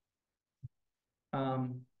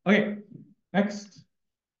 Okay, next.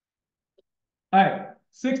 All right,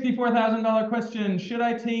 $64,000 question. Should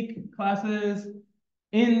I take classes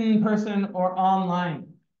in person or online?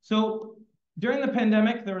 So during the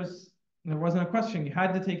pandemic, there wasn't a question. You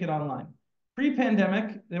had to take it online.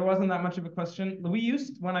 Pre-pandemic, there wasn't that much of a question.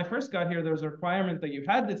 When I first got here, there was a requirement that you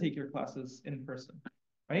had to take your classes in person,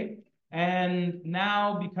 right? And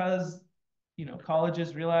now, because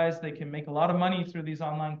colleges realize they can make a lot of money through these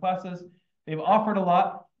online classes, they've offered a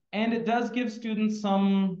lot, and it does give students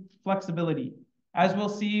some flexibility. As we'll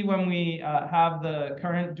see when we have the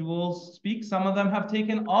current duals speak, some of them have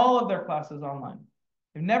taken all of their classes online.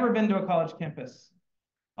 They've never been to a college campus.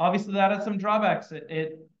 Obviously, that has some drawbacks. It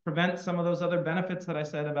prevents some of those other benefits that I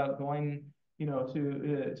said about going, you know,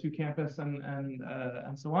 to campus and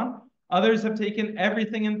so on. Others have taken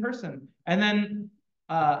everything in person, and then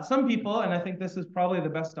some people, and I think this is probably the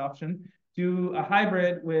best option, do a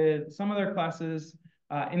hybrid with some of their classes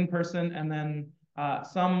in person and then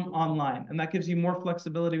some online, and that gives you more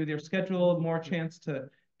flexibility with your schedule, more chance to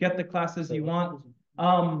get the classes you want.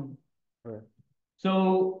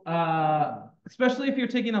 So especially if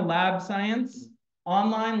you're taking a lab science,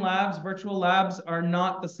 online labs, virtual labs are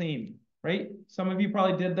not the same, right? Some of you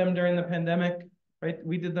probably did them during the pandemic, right?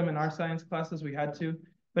 We did them in our science classes, we had to,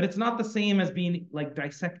 but it's not the same as being like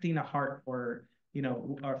dissecting a heart or, you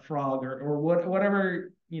know, a frog or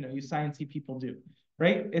whatever, you know, you sciencey people do,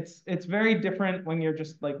 right? It's very different when you're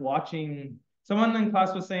just like watching. Someone in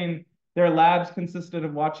class was saying their labs consisted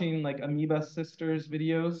of watching like Amoeba Sisters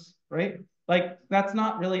videos, right? Like that's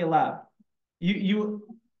not really a lab. You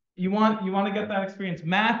want to get that experience.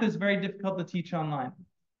 Math is very difficult to teach online.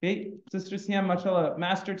 Okay, Sister Siam, mashallah,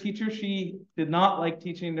 master teacher. She did not like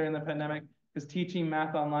teaching during the pandemic because teaching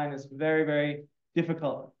math online is very, very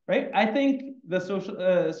difficult, right? I think the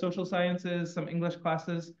social sciences, some English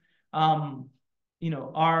classes, you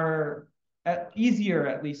know, are easier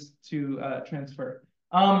at least to transfer.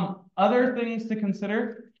 Other things to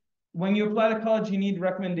consider. When you apply to college, you need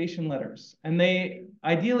recommendation letters. And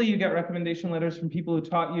ideally you get recommendation letters from people who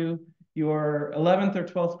taught you your 11th or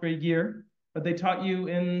 12th grade year, but they taught you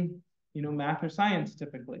in, you know, math or science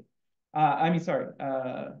typically.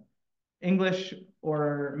 English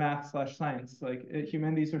or math/science, like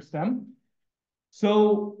humanities or STEM.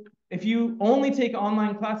 So if you only take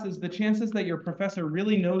online classes, the chances that your professor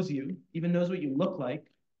really knows you, even knows what you look like,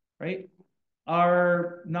 right,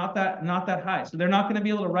 are not that high. So they're not going to be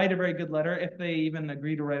able to write a very good letter if they even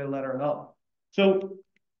agree to write a letter at all. So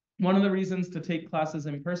one of the reasons to take classes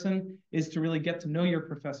in person is to really get to know your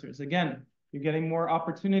professors. Again, you're getting more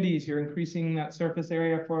opportunities, you're increasing that surface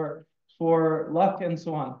area for luck and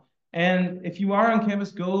so on. And if you are on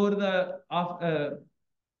campus, go to the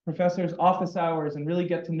professor's office hours and really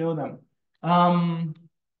get to know them.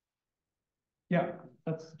 Yeah,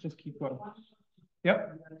 let's just keep going.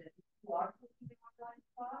 Yep.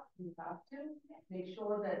 You have to make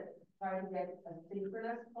sure that try to get a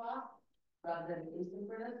synchronous class rather than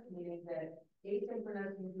asynchronous, meaning that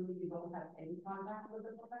asynchronous usually you don't have any contact with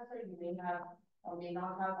the professor. You may have or may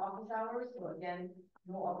not have office hours, so again,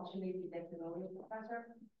 no opportunity to get to know your professor.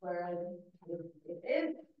 Whereas if it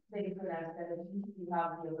is synchronous, then at least you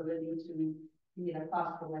have the ability to be in a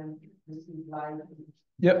classroom and receive live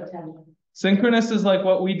attention. Synchronous is like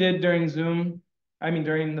what we did during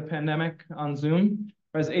during the pandemic on Zoom.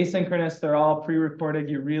 Whereas asynchronous, they're all pre-recorded.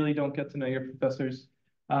 You really don't get to know your professors.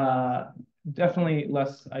 Definitely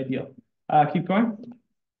less ideal. Keep going.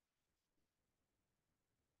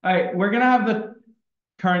 All right, we're gonna have the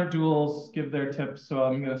current duals give their tips, so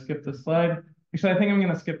I'm gonna skip this slide. Actually, I think I'm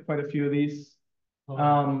gonna skip quite a few of these.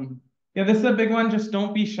 Yeah, this is a big one. Just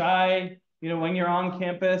don't be shy. You know, when you're on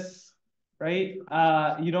campus, right?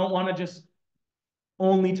 You don't want to just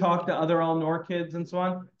only talk to other Al-Noor kids and so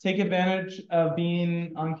on. Take advantage of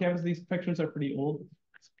being on campus. These pictures are pretty old.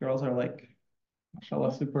 These girls are like,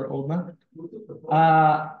 mashallah, super old now.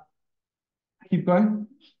 Keep going.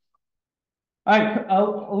 All right, a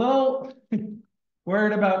little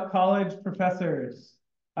word about college professors.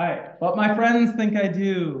 All right, what my friends think I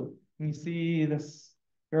do. You see this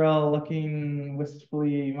girl looking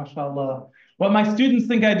wistfully, mashallah. What my students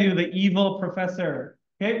think I do, the evil professor.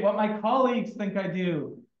 Okay, what my colleagues think I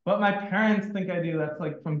do, what my parents think I do, that's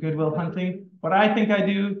like from Good Will Hunting. What I think I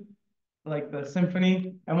do, like the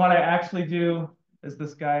symphony, and what I actually do is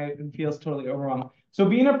this guy who feels totally overwhelmed. So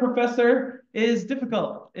being a professor is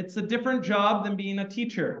difficult. It's a different job than being a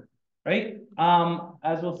teacher, right?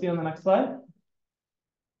 As we'll see on the next slide.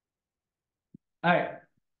 All right.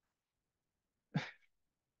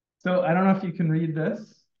 So I don't know if you can read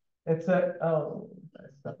this. It's a, oh, I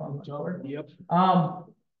step on the board. Yep. It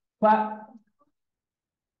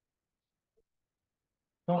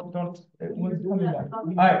was coming back. All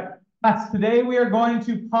right. Class, today we are going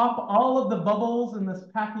to pop all of the bubbles in this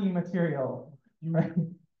packing material. Right?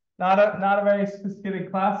 Not a very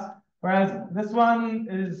sophisticated class. Whereas this one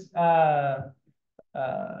is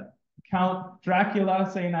Count Dracula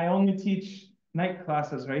saying, I only teach night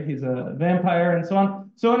classes, right? He's a vampire and so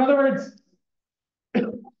on. So in other words,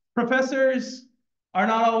 professors are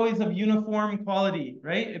not always of uniform quality,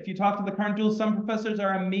 right? If you talk to the current duals, some professors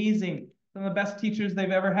are amazing, some of the best teachers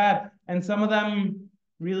they've ever had. And some of them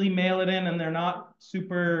really mail it in and they're not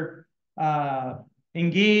super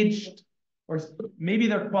engaged. or maybe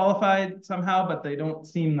they're qualified somehow, but they don't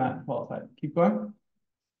seem that qualified. Keep going.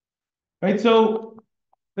 Right, so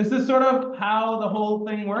this is sort of how the whole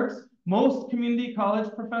thing works. Most community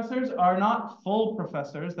college professors are not full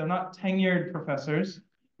professors. They're not tenured professors,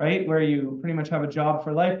 right? Where you pretty much have a job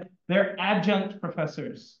for life. They're adjunct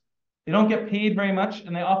professors. They don't get paid very much,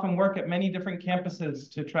 and they often work at many different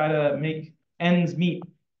campuses to try to make ends meet.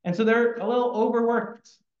 And so they're a little overworked,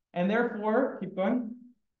 and therefore, keep going.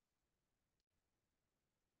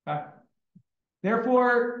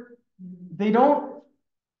 Therefore, they're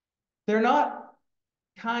not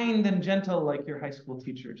kind and gentle like your high school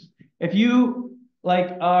teachers. If you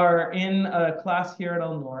are in a class here at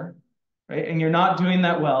Al-Noor, right, and you're not doing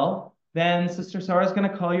that well, then Sister Sarah is going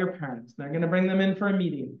to call your parents. They're going to bring them in for a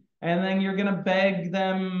meeting. And then you're going to beg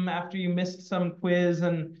them after you missed some quiz,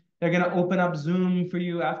 and they're going to open up Zoom for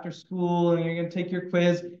you after school, and you're going to take your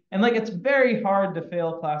quiz. And it's very hard to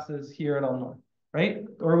fail classes here at Al-Noor, right?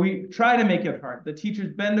 Or we try to make it hard. The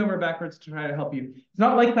teachers bend over backwards to try to help you. It's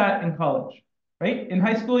not like that in college, right? In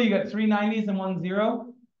high school, you got 3 90s and 1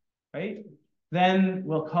 0, right? Then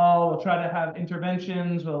we'll try to have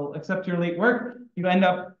interventions, we'll accept your late work. You end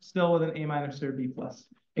up still with an A- or B+.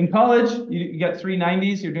 In college, you get 3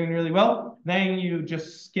 90s, you're doing really well. Then you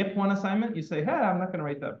just skip one assignment. You say, hey, I'm not going to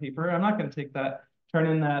write that paper. I'm not going to take that, turn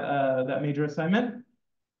in that major assignment.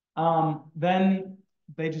 Then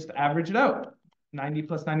they just average it out. 90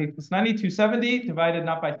 plus 90 plus 90, 270, divided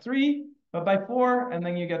not by 3, but by 4. And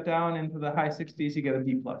then you get down into the high 60s, you get a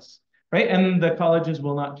B+. Right? And the colleges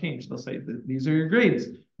will not change. They'll say, these are your grades.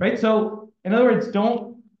 Right? So in other words,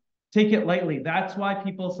 don't take it lightly. That's why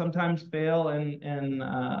people sometimes fail in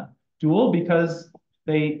dual, because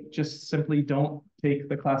they just simply don't take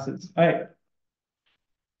the classes. All right.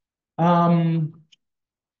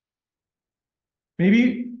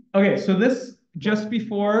 Okay, so this just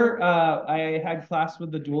before I had class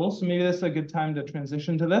with the dual, so maybe this is a good time to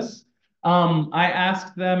transition to this. I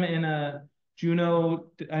asked them in a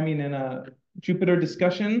Jupiter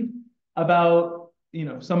discussion about,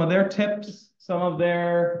 some of their tips, some of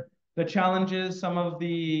the challenges, some of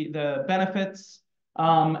the benefits,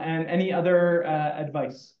 and any other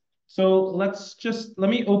advice. So let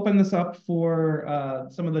me open this up for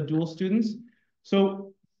some of the dual students.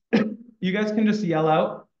 So you guys can just yell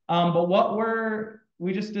out. But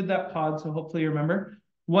we just did that pod, so hopefully you remember.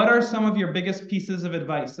 What are some of your biggest pieces of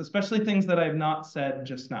advice, especially things that I've not said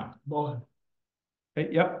just now? Okay,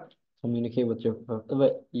 yep. Communicate with your,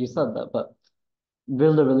 wait, you said that, but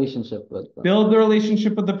build a relationship with them. Build the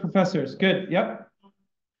relationship with the professors. Good, yep.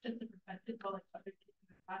 Just the professors, but other kids in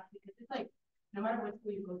the class, because it's no matter what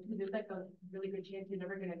school you go to, there's a really good chance you're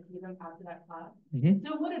never going to see them after that class. Mm-hmm.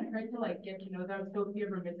 So it wouldn't hurt to get to know them. So if you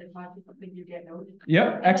ever miss a class or something, you get noticed.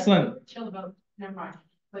 Yep, excellent. Chill about, never mind.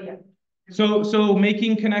 But yeah. So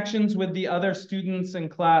making connections with the other students in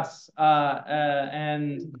class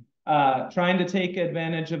and trying to take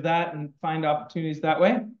advantage of that and find opportunities that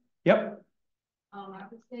way. Yep. I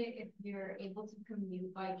would say if you're able to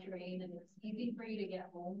commute by train and it's easy for you to get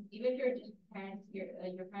home, even if your parents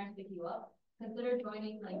pick you up, consider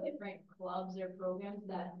joining different clubs or programs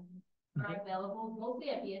that are available,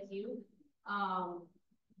 mostly at BSU.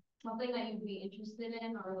 Something that you'd be interested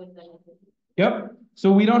in or would benefit you. Yep.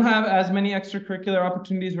 So we don't have as many extracurricular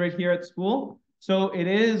opportunities right here at school. So it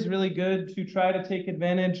is really good to try to take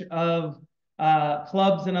advantage of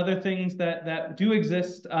clubs and other things that do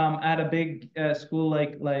exist at a big school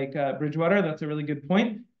like Bridgewater. That's a really good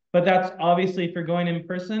point. But that's obviously if you're going in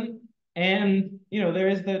person. And, there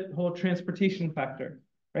is the whole transportation factor,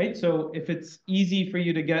 right? So if it's easy for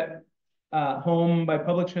you to get home by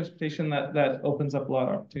public transportation, that opens up a lot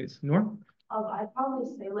of opportunities. Noor? I'd probably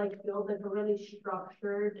say build a really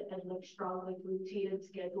structured and strong routine and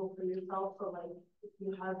schedule for yourself. So if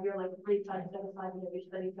you have your free time set aside, you have your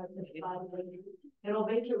study time set aside, it'll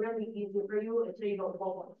make it really easy for you until you don't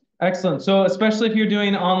fall. Excellent. So especially if you're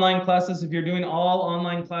doing online classes, if you're doing all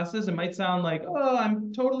online classes, it might sound like, oh,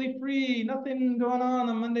 I'm totally free, nothing going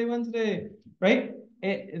on Monday, Wednesday, right?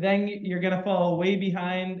 Then you're going to fall way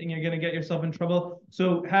behind and you're going to get yourself in trouble.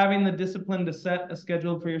 So having the discipline to set a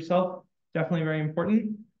schedule for yourself, definitely very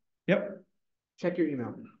important. Yep. Check your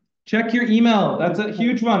email. Check your email. That's a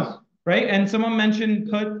huge one, right? And someone mentioned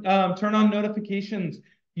turn on notifications.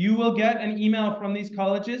 You will get an email from these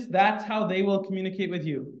colleges. That's how they will communicate with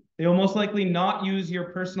you. They will most likely not use your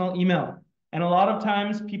personal email. And a lot of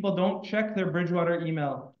times people don't check their Bridgewater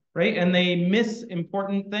email, right? And they miss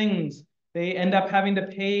important things. They end up having to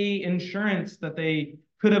pay insurance that they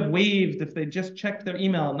could have waived if they just checked their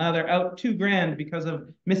email. Now they're out $2,000 because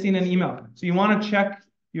of missing an email. So you want to check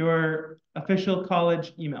your official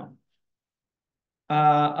college email.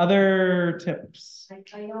 Other tips?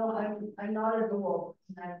 I know I'm not a dual.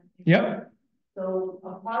 Yep. So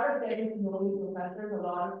a part of getting to know your professors, a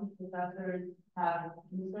lot of professors have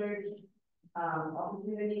research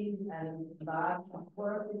opportunities and lab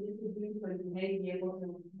work that you could do, so you may be able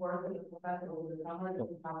to work with a professor over the summer that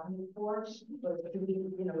you haven't before. So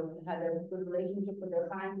you know, had a good relationship with their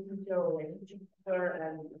science teacher or their teaching teacher,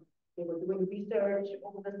 and they were doing research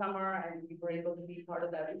over the summer, and you were able to be part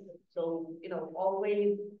of that research. So, you know,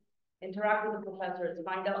 always interact with the professors,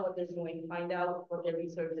 find out what they're doing, find out what their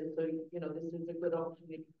research is. So, you know, this is a good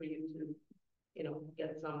opportunity for you to, you know,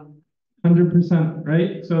 get some 100%,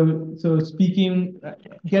 right? So speaking,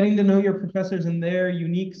 getting to know your professors and their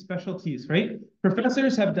unique specialties, right?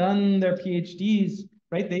 Professors have done their PhDs,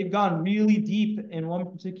 right? They've gone really deep in one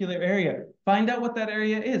particular area. Find out what that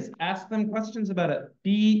area is. Ask them questions about it.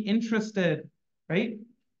 Be interested, right?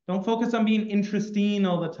 Don't focus on being interesting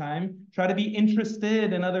all the time. Try to be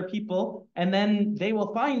interested in other people, and then they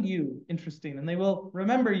will find you interesting, and they will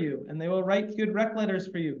remember you, and they will write good rec letters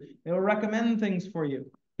for you. They will recommend things for you.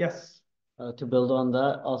 Yes. To build on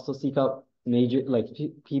that, also seek out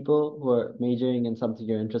people who are majoring in something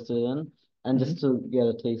you're interested in, and just to get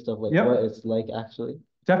a taste of what it's like actually.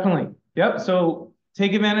 Definitely. Yep. So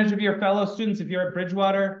take advantage of your fellow students. If you're at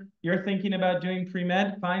Bridgewater, you're thinking about doing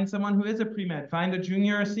pre-med, find someone who is a pre-med, find a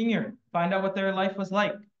junior or senior, find out what their life was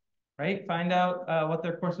like, right? Find out what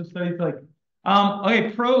their course of study is like. Okay,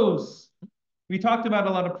 pros. We talked about a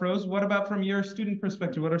lot of pros. What about from your student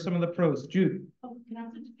perspective? What are some of the pros? Jude. Oh, can I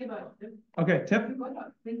just give a tip? Okay, tip.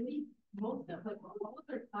 Most of all of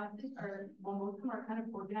their classes most of them are kind of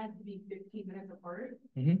organized to be 15 minutes apart.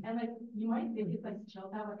 Mm-hmm. And like you might think it's like chill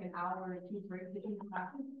to have like an hour or two breaks between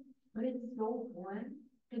classes, but it's so boring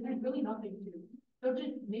because there's really nothing to do. So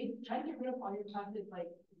just try to get rid of all your classes, like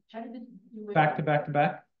try to just do it back to back to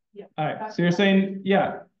back. Yeah. All right. So you're saying,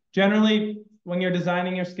 yeah, generally when you're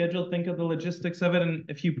designing your schedule, think of the logistics of it, and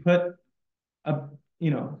if you put a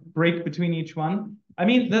break between each one. I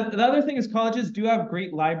mean, the other thing is colleges do have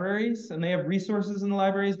great libraries, and they have resources in the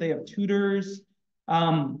libraries. They have tutors.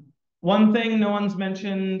 One thing no one's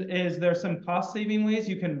mentioned is there's some cost-saving ways.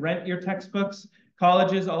 You can rent your textbooks.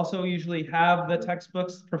 Colleges also usually have the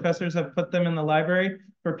textbooks. Professors have put them in the library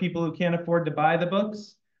for people who can't afford to buy the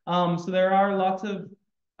books. So there are lots of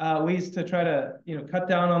ways to try to cut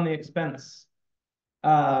down on the expense.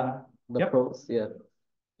 Pros, yeah.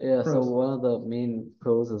 Yeah, Pros. so one of the main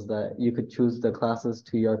pros is that you could choose the classes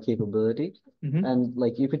to your capability. Mm-hmm. And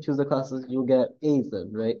like you could choose the classes you'll get A's in,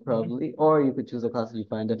 right? Probably. Mm-hmm. Or you could choose the classes you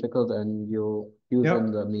find difficult and you'll use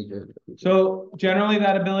in the major. So generally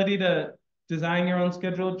that ability to design your own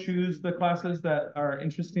schedule, choose the classes that are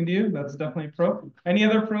interesting to you, that's definitely a pro. Any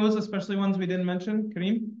other pros, especially ones we didn't mention?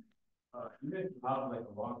 Kareem? You guys have like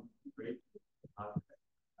a long break. I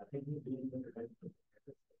think you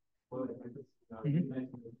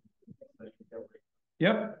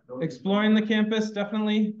Yep, exploring the campus,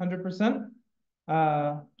 definitely, 100%.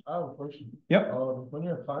 I have a question. Yep. When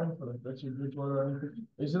you're applying for like Bachelor Bridgewater or anything,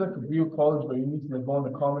 is it like a real college where you need to like go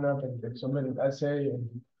on the Common App and like submit an essay and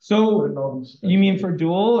so you mean for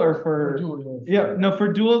dual or for dual? Yeah, no,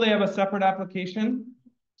 for dual they have a separate application.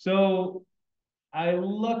 So I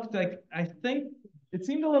looked like I think it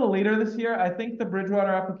seemed a little later this year. I think the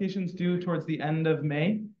Bridgewater application's due towards the end of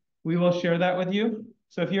May. We will share that with you.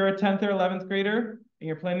 So if you're a 10th or 11th grader and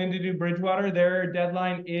you're planning to do Bridgewater, their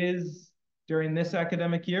deadline is during this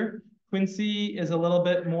academic year. Quincy is a little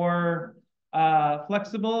bit more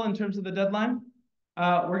flexible in terms of the deadline.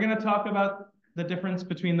 We're going to talk about the difference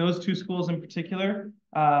between those two schools in particular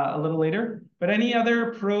a little later. But any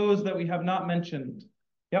other pros that we have not mentioned?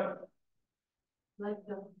 Yep. Like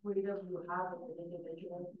the freedom you have as an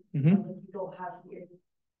individual, Mm-hmm. you don't have here.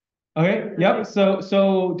 Okay, yep.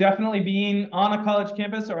 So definitely being on a college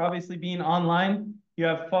campus or obviously being online, you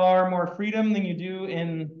have far more freedom than you do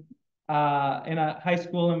in a high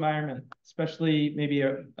school environment, especially maybe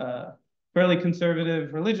a fairly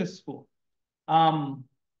conservative religious school, for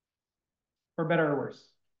better or worse.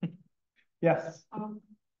 Yes.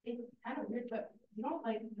 It's kind of weird, but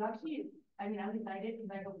like actually, I mean, I'm excited because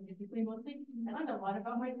I go physically mostly. I learned a lot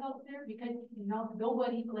about myself there because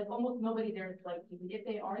nobody, like almost nobody there is like, if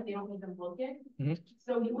they are, they don't even look it. Mm-hmm.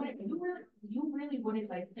 So you really wouldn't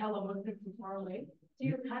like tell a Muslim from far away. So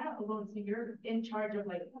you're kind of alone. So you're in charge of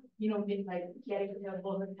like, getting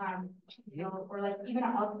available all the time, or like even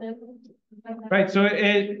a husband. Right. So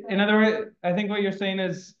in other words, I think what you're saying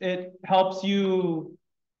is it helps you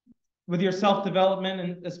with your self-development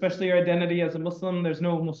and especially your identity as a Muslim. There's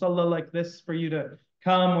no musalla like this for you to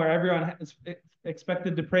come where everyone is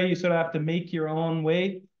expected to pray. You sort of have to make your own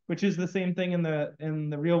way which is the same thing in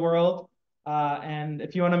the real world. And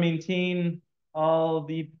if you want to maintain all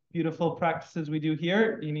the beautiful practices we do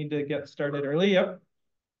here, you need to get started early. Yep.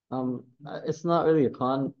 It's not really a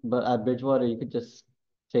con, but at Bridgewater, you could just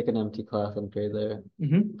take an empty class and pay there.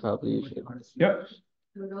 Probably you should. Yep.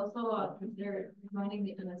 I would also consider joining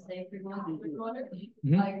the MSA if you're going to Bridgewater.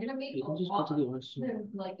 You're gonna meet a lot of,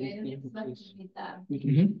 like, I didn't expect to meet that.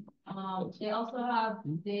 They also have,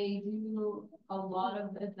 they do a lot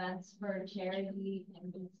of events for charity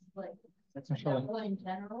and just like in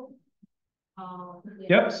general.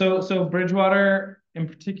 Yeah. Yep. So Bridgewater in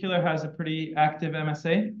particular has a pretty active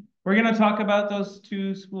MSA. We're going to talk about those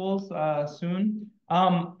two schools soon.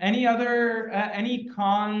 Any other any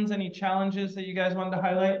cons, any challenges that you guys wanted to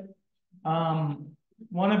highlight?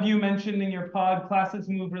 One of you mentioned in your pod classes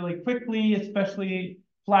move really quickly, especially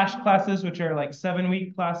flash classes, which are like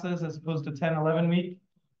 7-week classes as opposed to 10, 11-week.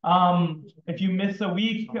 If you miss a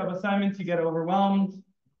week of assignments, you get overwhelmed.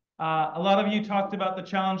 A lot of you talked about the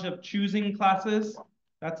challenge of choosing classes.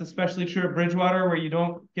 That's especially true at Bridgewater, where you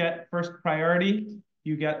don't get first priority.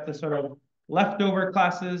 You get the sort of leftover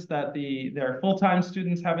classes that their full-time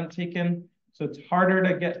students haven't taken. So it's harder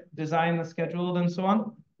to design the schedule and so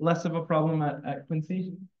on. Less of a problem at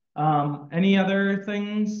Quincy. Any other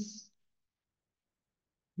things?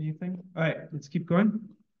 What do you think? All right, let's keep going.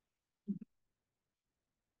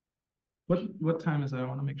 What time is it? I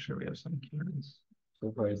want to make sure we have some Q&As.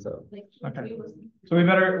 So far, so. Okay. So we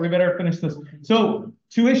better finish this. So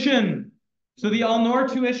tuition. So the Al-Noor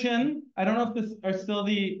tuition, I don't know if this are still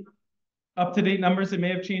the up-to-date numbers. It may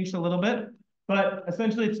have changed a little bit, but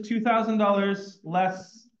essentially it's $2,000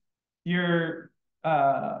 less your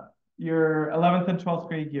 11th and 12th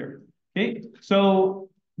grade year. Okay. So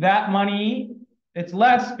that money, it's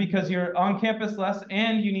less because you're on campus less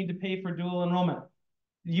and you need to pay for dual enrollment.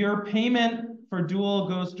 Your payment for dual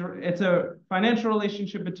goes to, it's a financial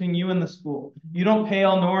relationship between you and the school. You don't pay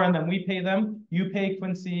Al-Noor and then we pay them. You pay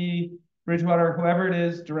Quincy, Bridgewater, whoever it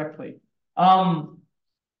is directly.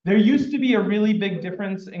 There used to be a really big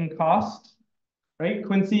difference in cost, right?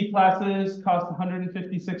 Quincy classes cost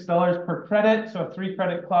 $156 per credit. So a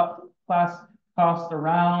 3-credit class cost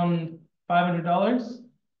around $500.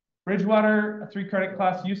 Bridgewater, a 3-credit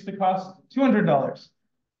class used to cost $200.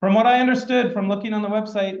 From what I understood from looking on the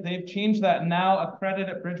website, they've changed that. Now a credit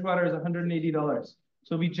at Bridgewater is $180.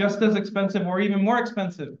 So it'll be just as expensive or even more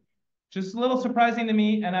expensive. Just a little surprising to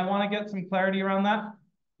me, and I want to get some clarity around that.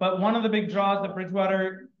 But one of the big draws that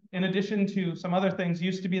Bridgewater, in addition to some other things,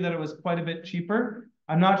 used to be that it was quite a bit cheaper.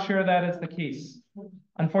 I'm not sure that is the case.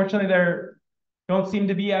 Unfortunately, there don't seem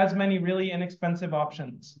to be as many really inexpensive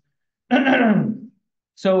options.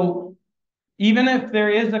 So even if there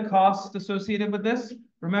is a cost associated with this,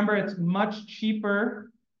 remember it's much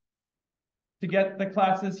cheaper to get the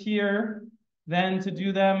classes here than to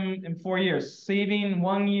do them in 4 years. Saving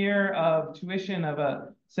 1 year of tuition of a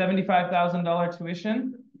 $75,000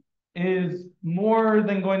 tuition is more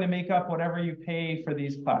than going to make up whatever you pay for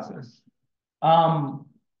these classes.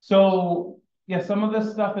 So yeah, some of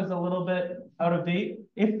this stuff is a little bit out of date.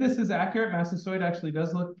 If this is accurate, Massasoit actually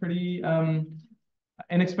does look pretty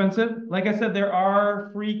inexpensive. Like I said, there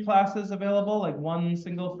are free classes available, like one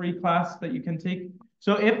single free class that you can take.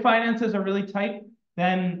 So if finances are really tight,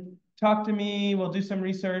 then talk to me, we'll do some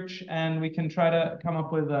research and we can try to come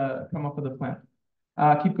up with a plan.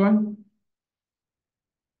 Keep going.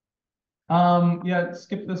 Yeah,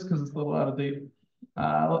 skip this because it's a little out of date.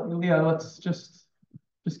 Yeah, let's just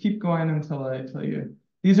keep going until I tell you.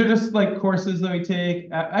 These are just like courses that we take.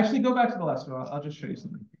 Actually, go back to the last one. I'll just show you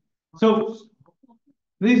something. So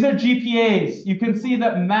these are GPAs. You can see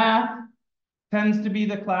that math tends to be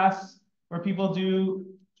the class where people do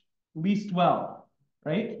least well,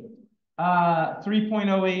 right?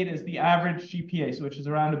 3.08 is the average GPA, so which is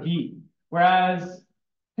around a B. Whereas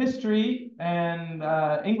history and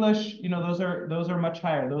English, you know, those are much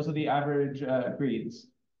higher. Those are the average grades.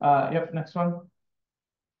 Yep, next one.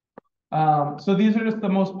 So these are just the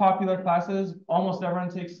most popular classes. Almost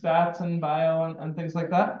everyone takes stats and bio and things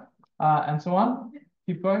like that, and so on.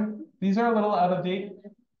 Keep going. These are a little out of date.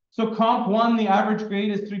 So Comp 1, the average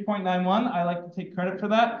grade is 3.91. I like to take credit for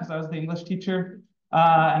that because I was the English teacher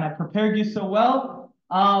and I prepared you so well.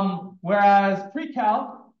 Whereas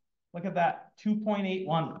Pre-Cal, look at that,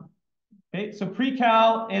 2.81. Okay, so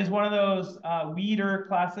Pre-Cal is one of those weeder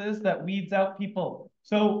classes that weeds out people.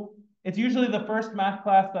 So it's usually the first math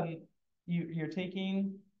class that you're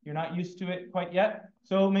taking. You're not used to it quite yet.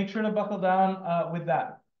 So make sure to buckle down with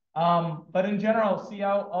that. But in general, see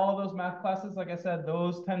how all those math classes, like I said,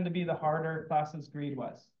 those tend to be the harder classes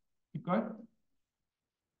grade-wise. Keep going.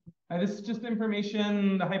 This is just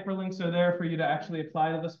information. The hyperlinks are there for you to actually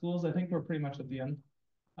apply to the schools. I think we're pretty much at the end.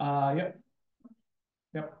 Yep.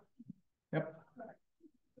 Yep. Yep.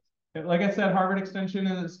 Like I said, Harvard Extension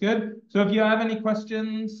is good. So if you have any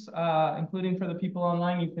questions, including for the people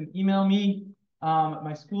online, you can email me at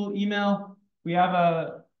my school email. We have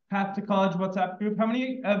a Path to College WhatsApp group. How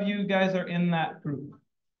many of you guys are in that group?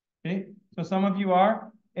 Okay, so some of you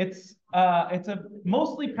are. It's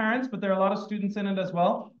mostly parents, but there are a lot of students in it as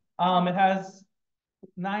well. It has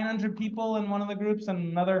 900 people in one of the groups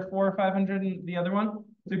and another 400 or 500 in the other one.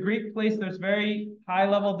 It's a great place. There's very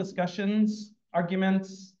high-level discussions,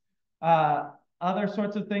 arguments, other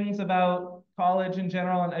sorts of things about college in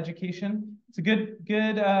general and education. It's a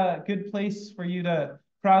good place for you to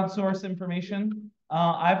crowdsource information.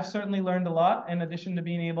 I've certainly learned a lot in addition to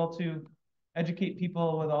being able to educate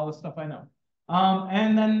people with all the stuff I know.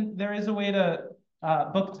 And then there is a way to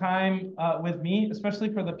book time with me,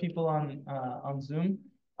 especially for the people on Zoom.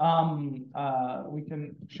 We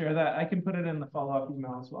can share that. I can put it in the follow-up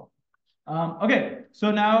email as well. Okay,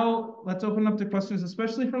 so now let's open up to questions,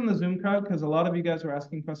 especially from the Zoom crowd, because a lot of you guys were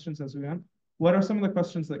asking questions as we went. What are some of the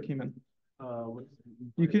questions that came in?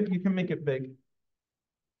 You can make it big.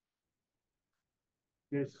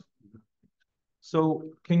 Yes. So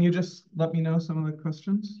can you just let me know some of the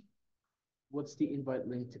questions? What's the invite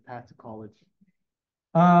link to Path to College?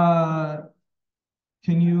 Can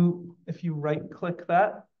you, if you right-click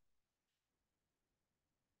that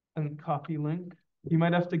and copy link, you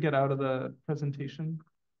might have to get out of the presentation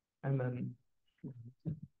and then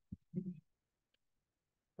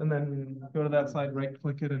go to that slide,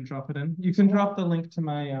 right-click it and drop it in. You can drop the link to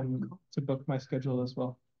my to book my schedule as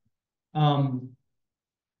well.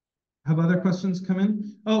 Have other questions come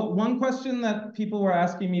in? Oh, one question that people were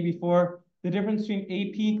asking me before, the difference between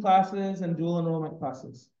AP classes and dual enrollment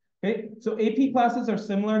classes. Okay, so AP classes are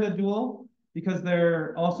similar to dual because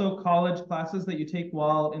they're also college classes that you take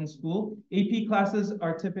while in school. AP classes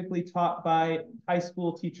are typically taught by high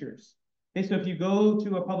school teachers. Okay, so if you go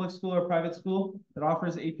to a public school or private school that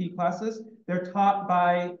offers AP classes, they're taught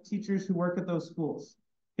by teachers who work at those schools.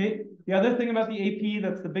 Okay, the other thing about the AP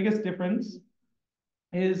that's the biggest difference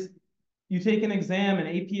is you take an exam, an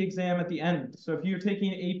AP exam at the end. So if you're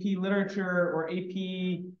taking AP literature or AP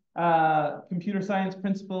computer science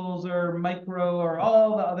principles or micro or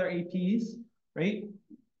all the other APs, right?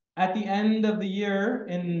 At the end of the year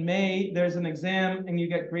in May, there's an exam and you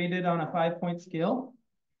get graded on a 5-point scale,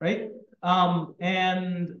 right?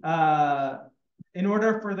 In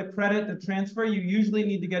order for the credit to transfer, you usually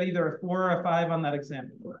need to get either a 4 or a 5 on that exam.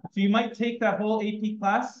 So you might take that whole AP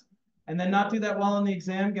class and then not do that well in the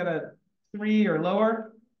exam, get a 3 or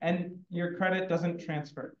lower, and your credit doesn't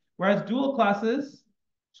transfer. Whereas dual classes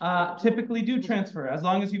typically do transfer, as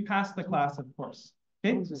long as you pass the class, of course.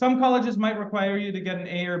 Okay? Some colleges might require you to get an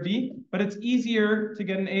A or B, but it's easier to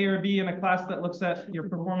get an A or B in a class that looks at your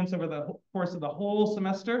performance over the course of the whole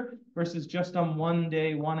semester versus just on one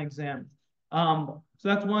day, one exam. So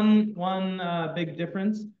that's one big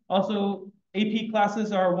difference. Also, AP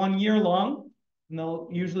classes are 1 year long, and they'll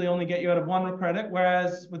usually only get you out of 1 credit,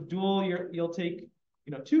 whereas with dual, you'll take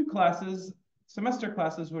 2 classes, semester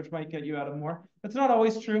classes, which might get you out of more. That's not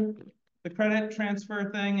always true. The credit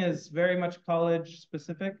transfer thing is very much college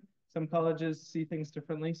specific. Some colleges see things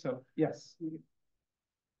differently, so yes.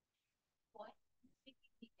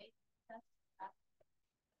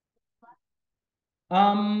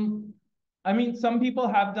 I mean, some people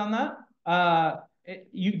have done that.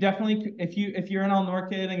 You definitely, if you're an Al-Noor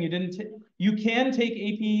kid and you didn't, you can take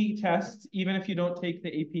AP tests even if you don't take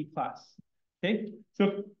the AP class. Okay,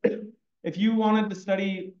 so if you wanted to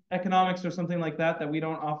study economics or something like that we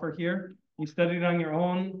don't offer here, you studied on your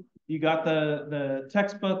own, you got the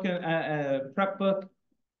textbook and prep book,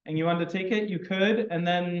 and you wanted to take it, you could, and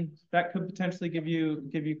then that could potentially give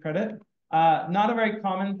you credit. Not a very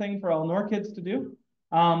common thing for Al-Noor kids to do.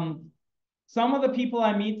 Some of the people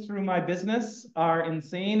I meet through my business are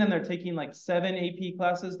insane and they're taking like 7 AP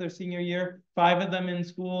classes their senior year, 5 of them in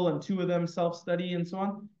school and 2 of them self-study and so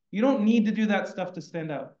on. You don't need to do that stuff to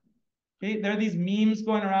stand out. Okay? There are these memes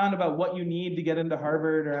going around about what you need to get into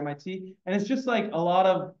Harvard or MIT, and it's just like a lot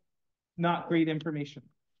of not great information.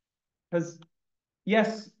 Because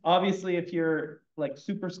yes, obviously if you're like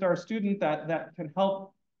superstar student, that can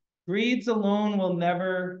help. Grades alone will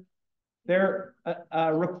never, they're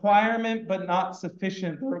a requirement, but not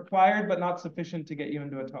sufficient. They're required, but not sufficient to get you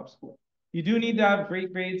into a top school. You do need to have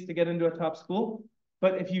great grades to get into a top school,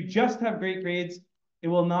 but if you just have great grades, it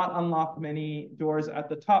will not unlock many doors at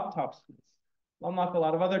the top schools. It'll unlock a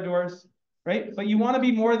lot of other doors, right? But you want to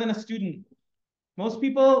be more than a student. Most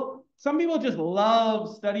people some people just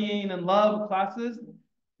love studying and love classes.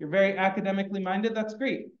 You're very academically minded. That's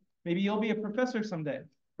great. Maybe you'll be a professor someday,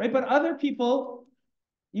 right? But other people,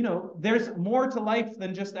 you know, there's more to life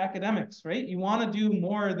than just academics, right? You want to do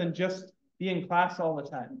more than just be in class all the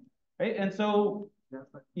time, right? And so,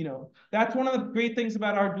 you know, that's one of the great things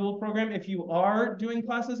about our dual program. If you are doing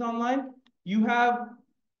classes online, you have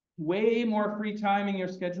way more free time in your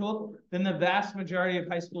schedule than the vast majority of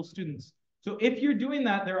high school students. So if you're doing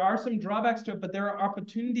that, there are some drawbacks to it, but there are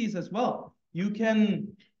opportunities as well. You can,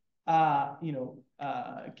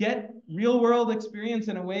 get real world experience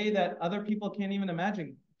in a way that other people can't even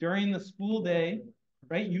imagine. During the school day,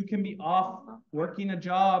 right? You can be off working a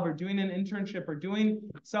job or doing an internship or doing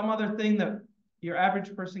some other thing that your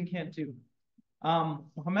average person can't do.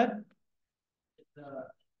 Mohammed?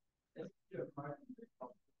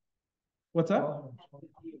 What's that?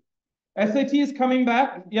 SAT is coming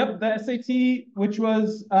back. Yep, the SAT, which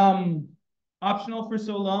was optional for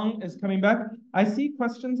so long, is coming back. I see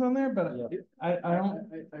questions on there, but I don't.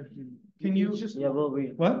 Can you just? Yeah, well,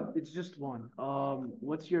 wait. What? It's just one.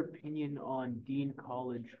 What's your opinion on Dean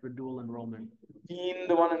College for dual enrollment? Dean,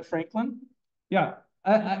 the one in Franklin? Yeah.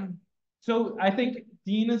 So I think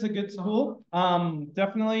Dean is a good school.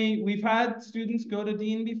 Definitely, we've had students go to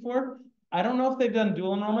Dean before. I don't know if they've done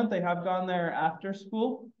dual enrollment. They have gone there after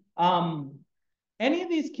school. Any of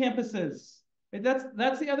these campuses,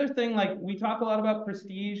 that's the other thing. Like, we talk a lot about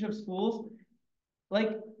prestige of schools.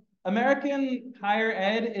 Like, American higher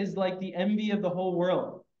ed is like the envy of the whole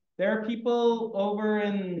world. There are people over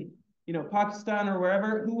in, you know, Pakistan or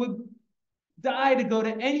wherever who would die to go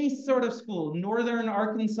to any sort of school, Northern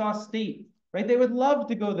Arkansas State, right? They would love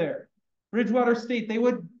to go there. Bridgewater State, they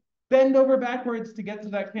would bend over backwards to get to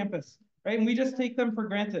that campus, right? And we just take them for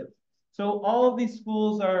granted. So all of these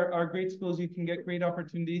schools are great schools. You can get great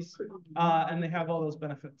opportunities, and they have all those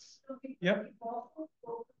benefits. Yep.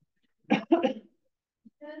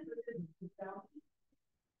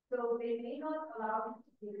 So they may not allow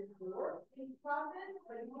you to take 4 in classes,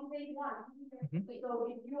 but you can take 1.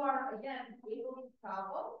 So if you are, again, able to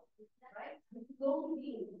travel, right, go to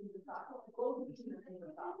Dean to do the travel, go to Dean to do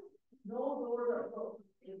the travel. No doors are closed.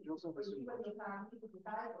 If you when your family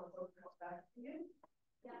decide or social back to you,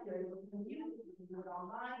 you're able to commute, you can do it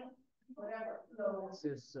online, whatever. So This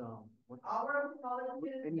is, our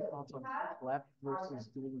colleges. any thoughts on left versus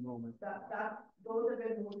dual enrollment? Those have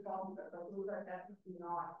been moved on, but those are definitely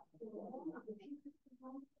not.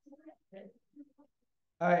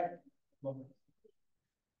 All right.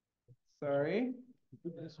 Sorry.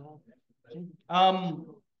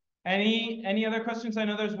 Any other questions? I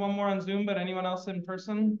know there's one more on Zoom, but anyone else in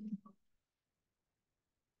person?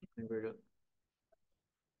 Very good.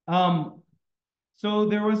 So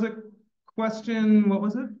there was a question, what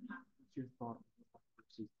was it? What's your thought?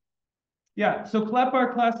 Yeah, so CLEP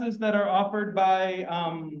are classes that are offered by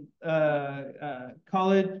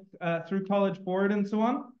college through College Board and so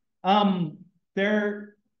on.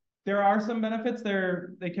 There are some benefits.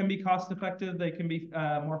 They can be cost effective, they can be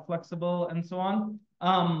more flexible and so on.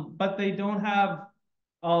 But they don't have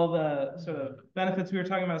all the sort of benefits we were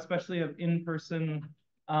talking about, especially of in-person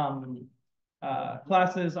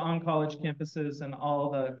classes on college campuses and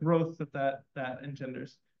all the growth that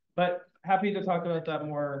engenders. But happy to talk about that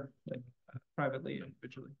more privately,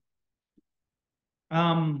 individually.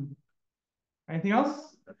 Anything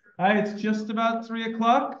else? It's just about 3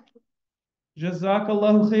 o'clock.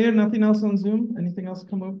 Jazakallahu khair. Nothing else on Zoom? Anything else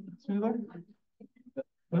come up through there?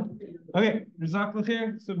 No? Okay. Jazakallahu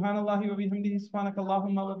khair. Subhanallahi wa bihamdihi.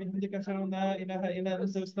 Subhanakallahumma wa bihamdika. Ashhadu an la ilaha illa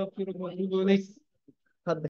anta astaghfiruka wa atubu ilayk.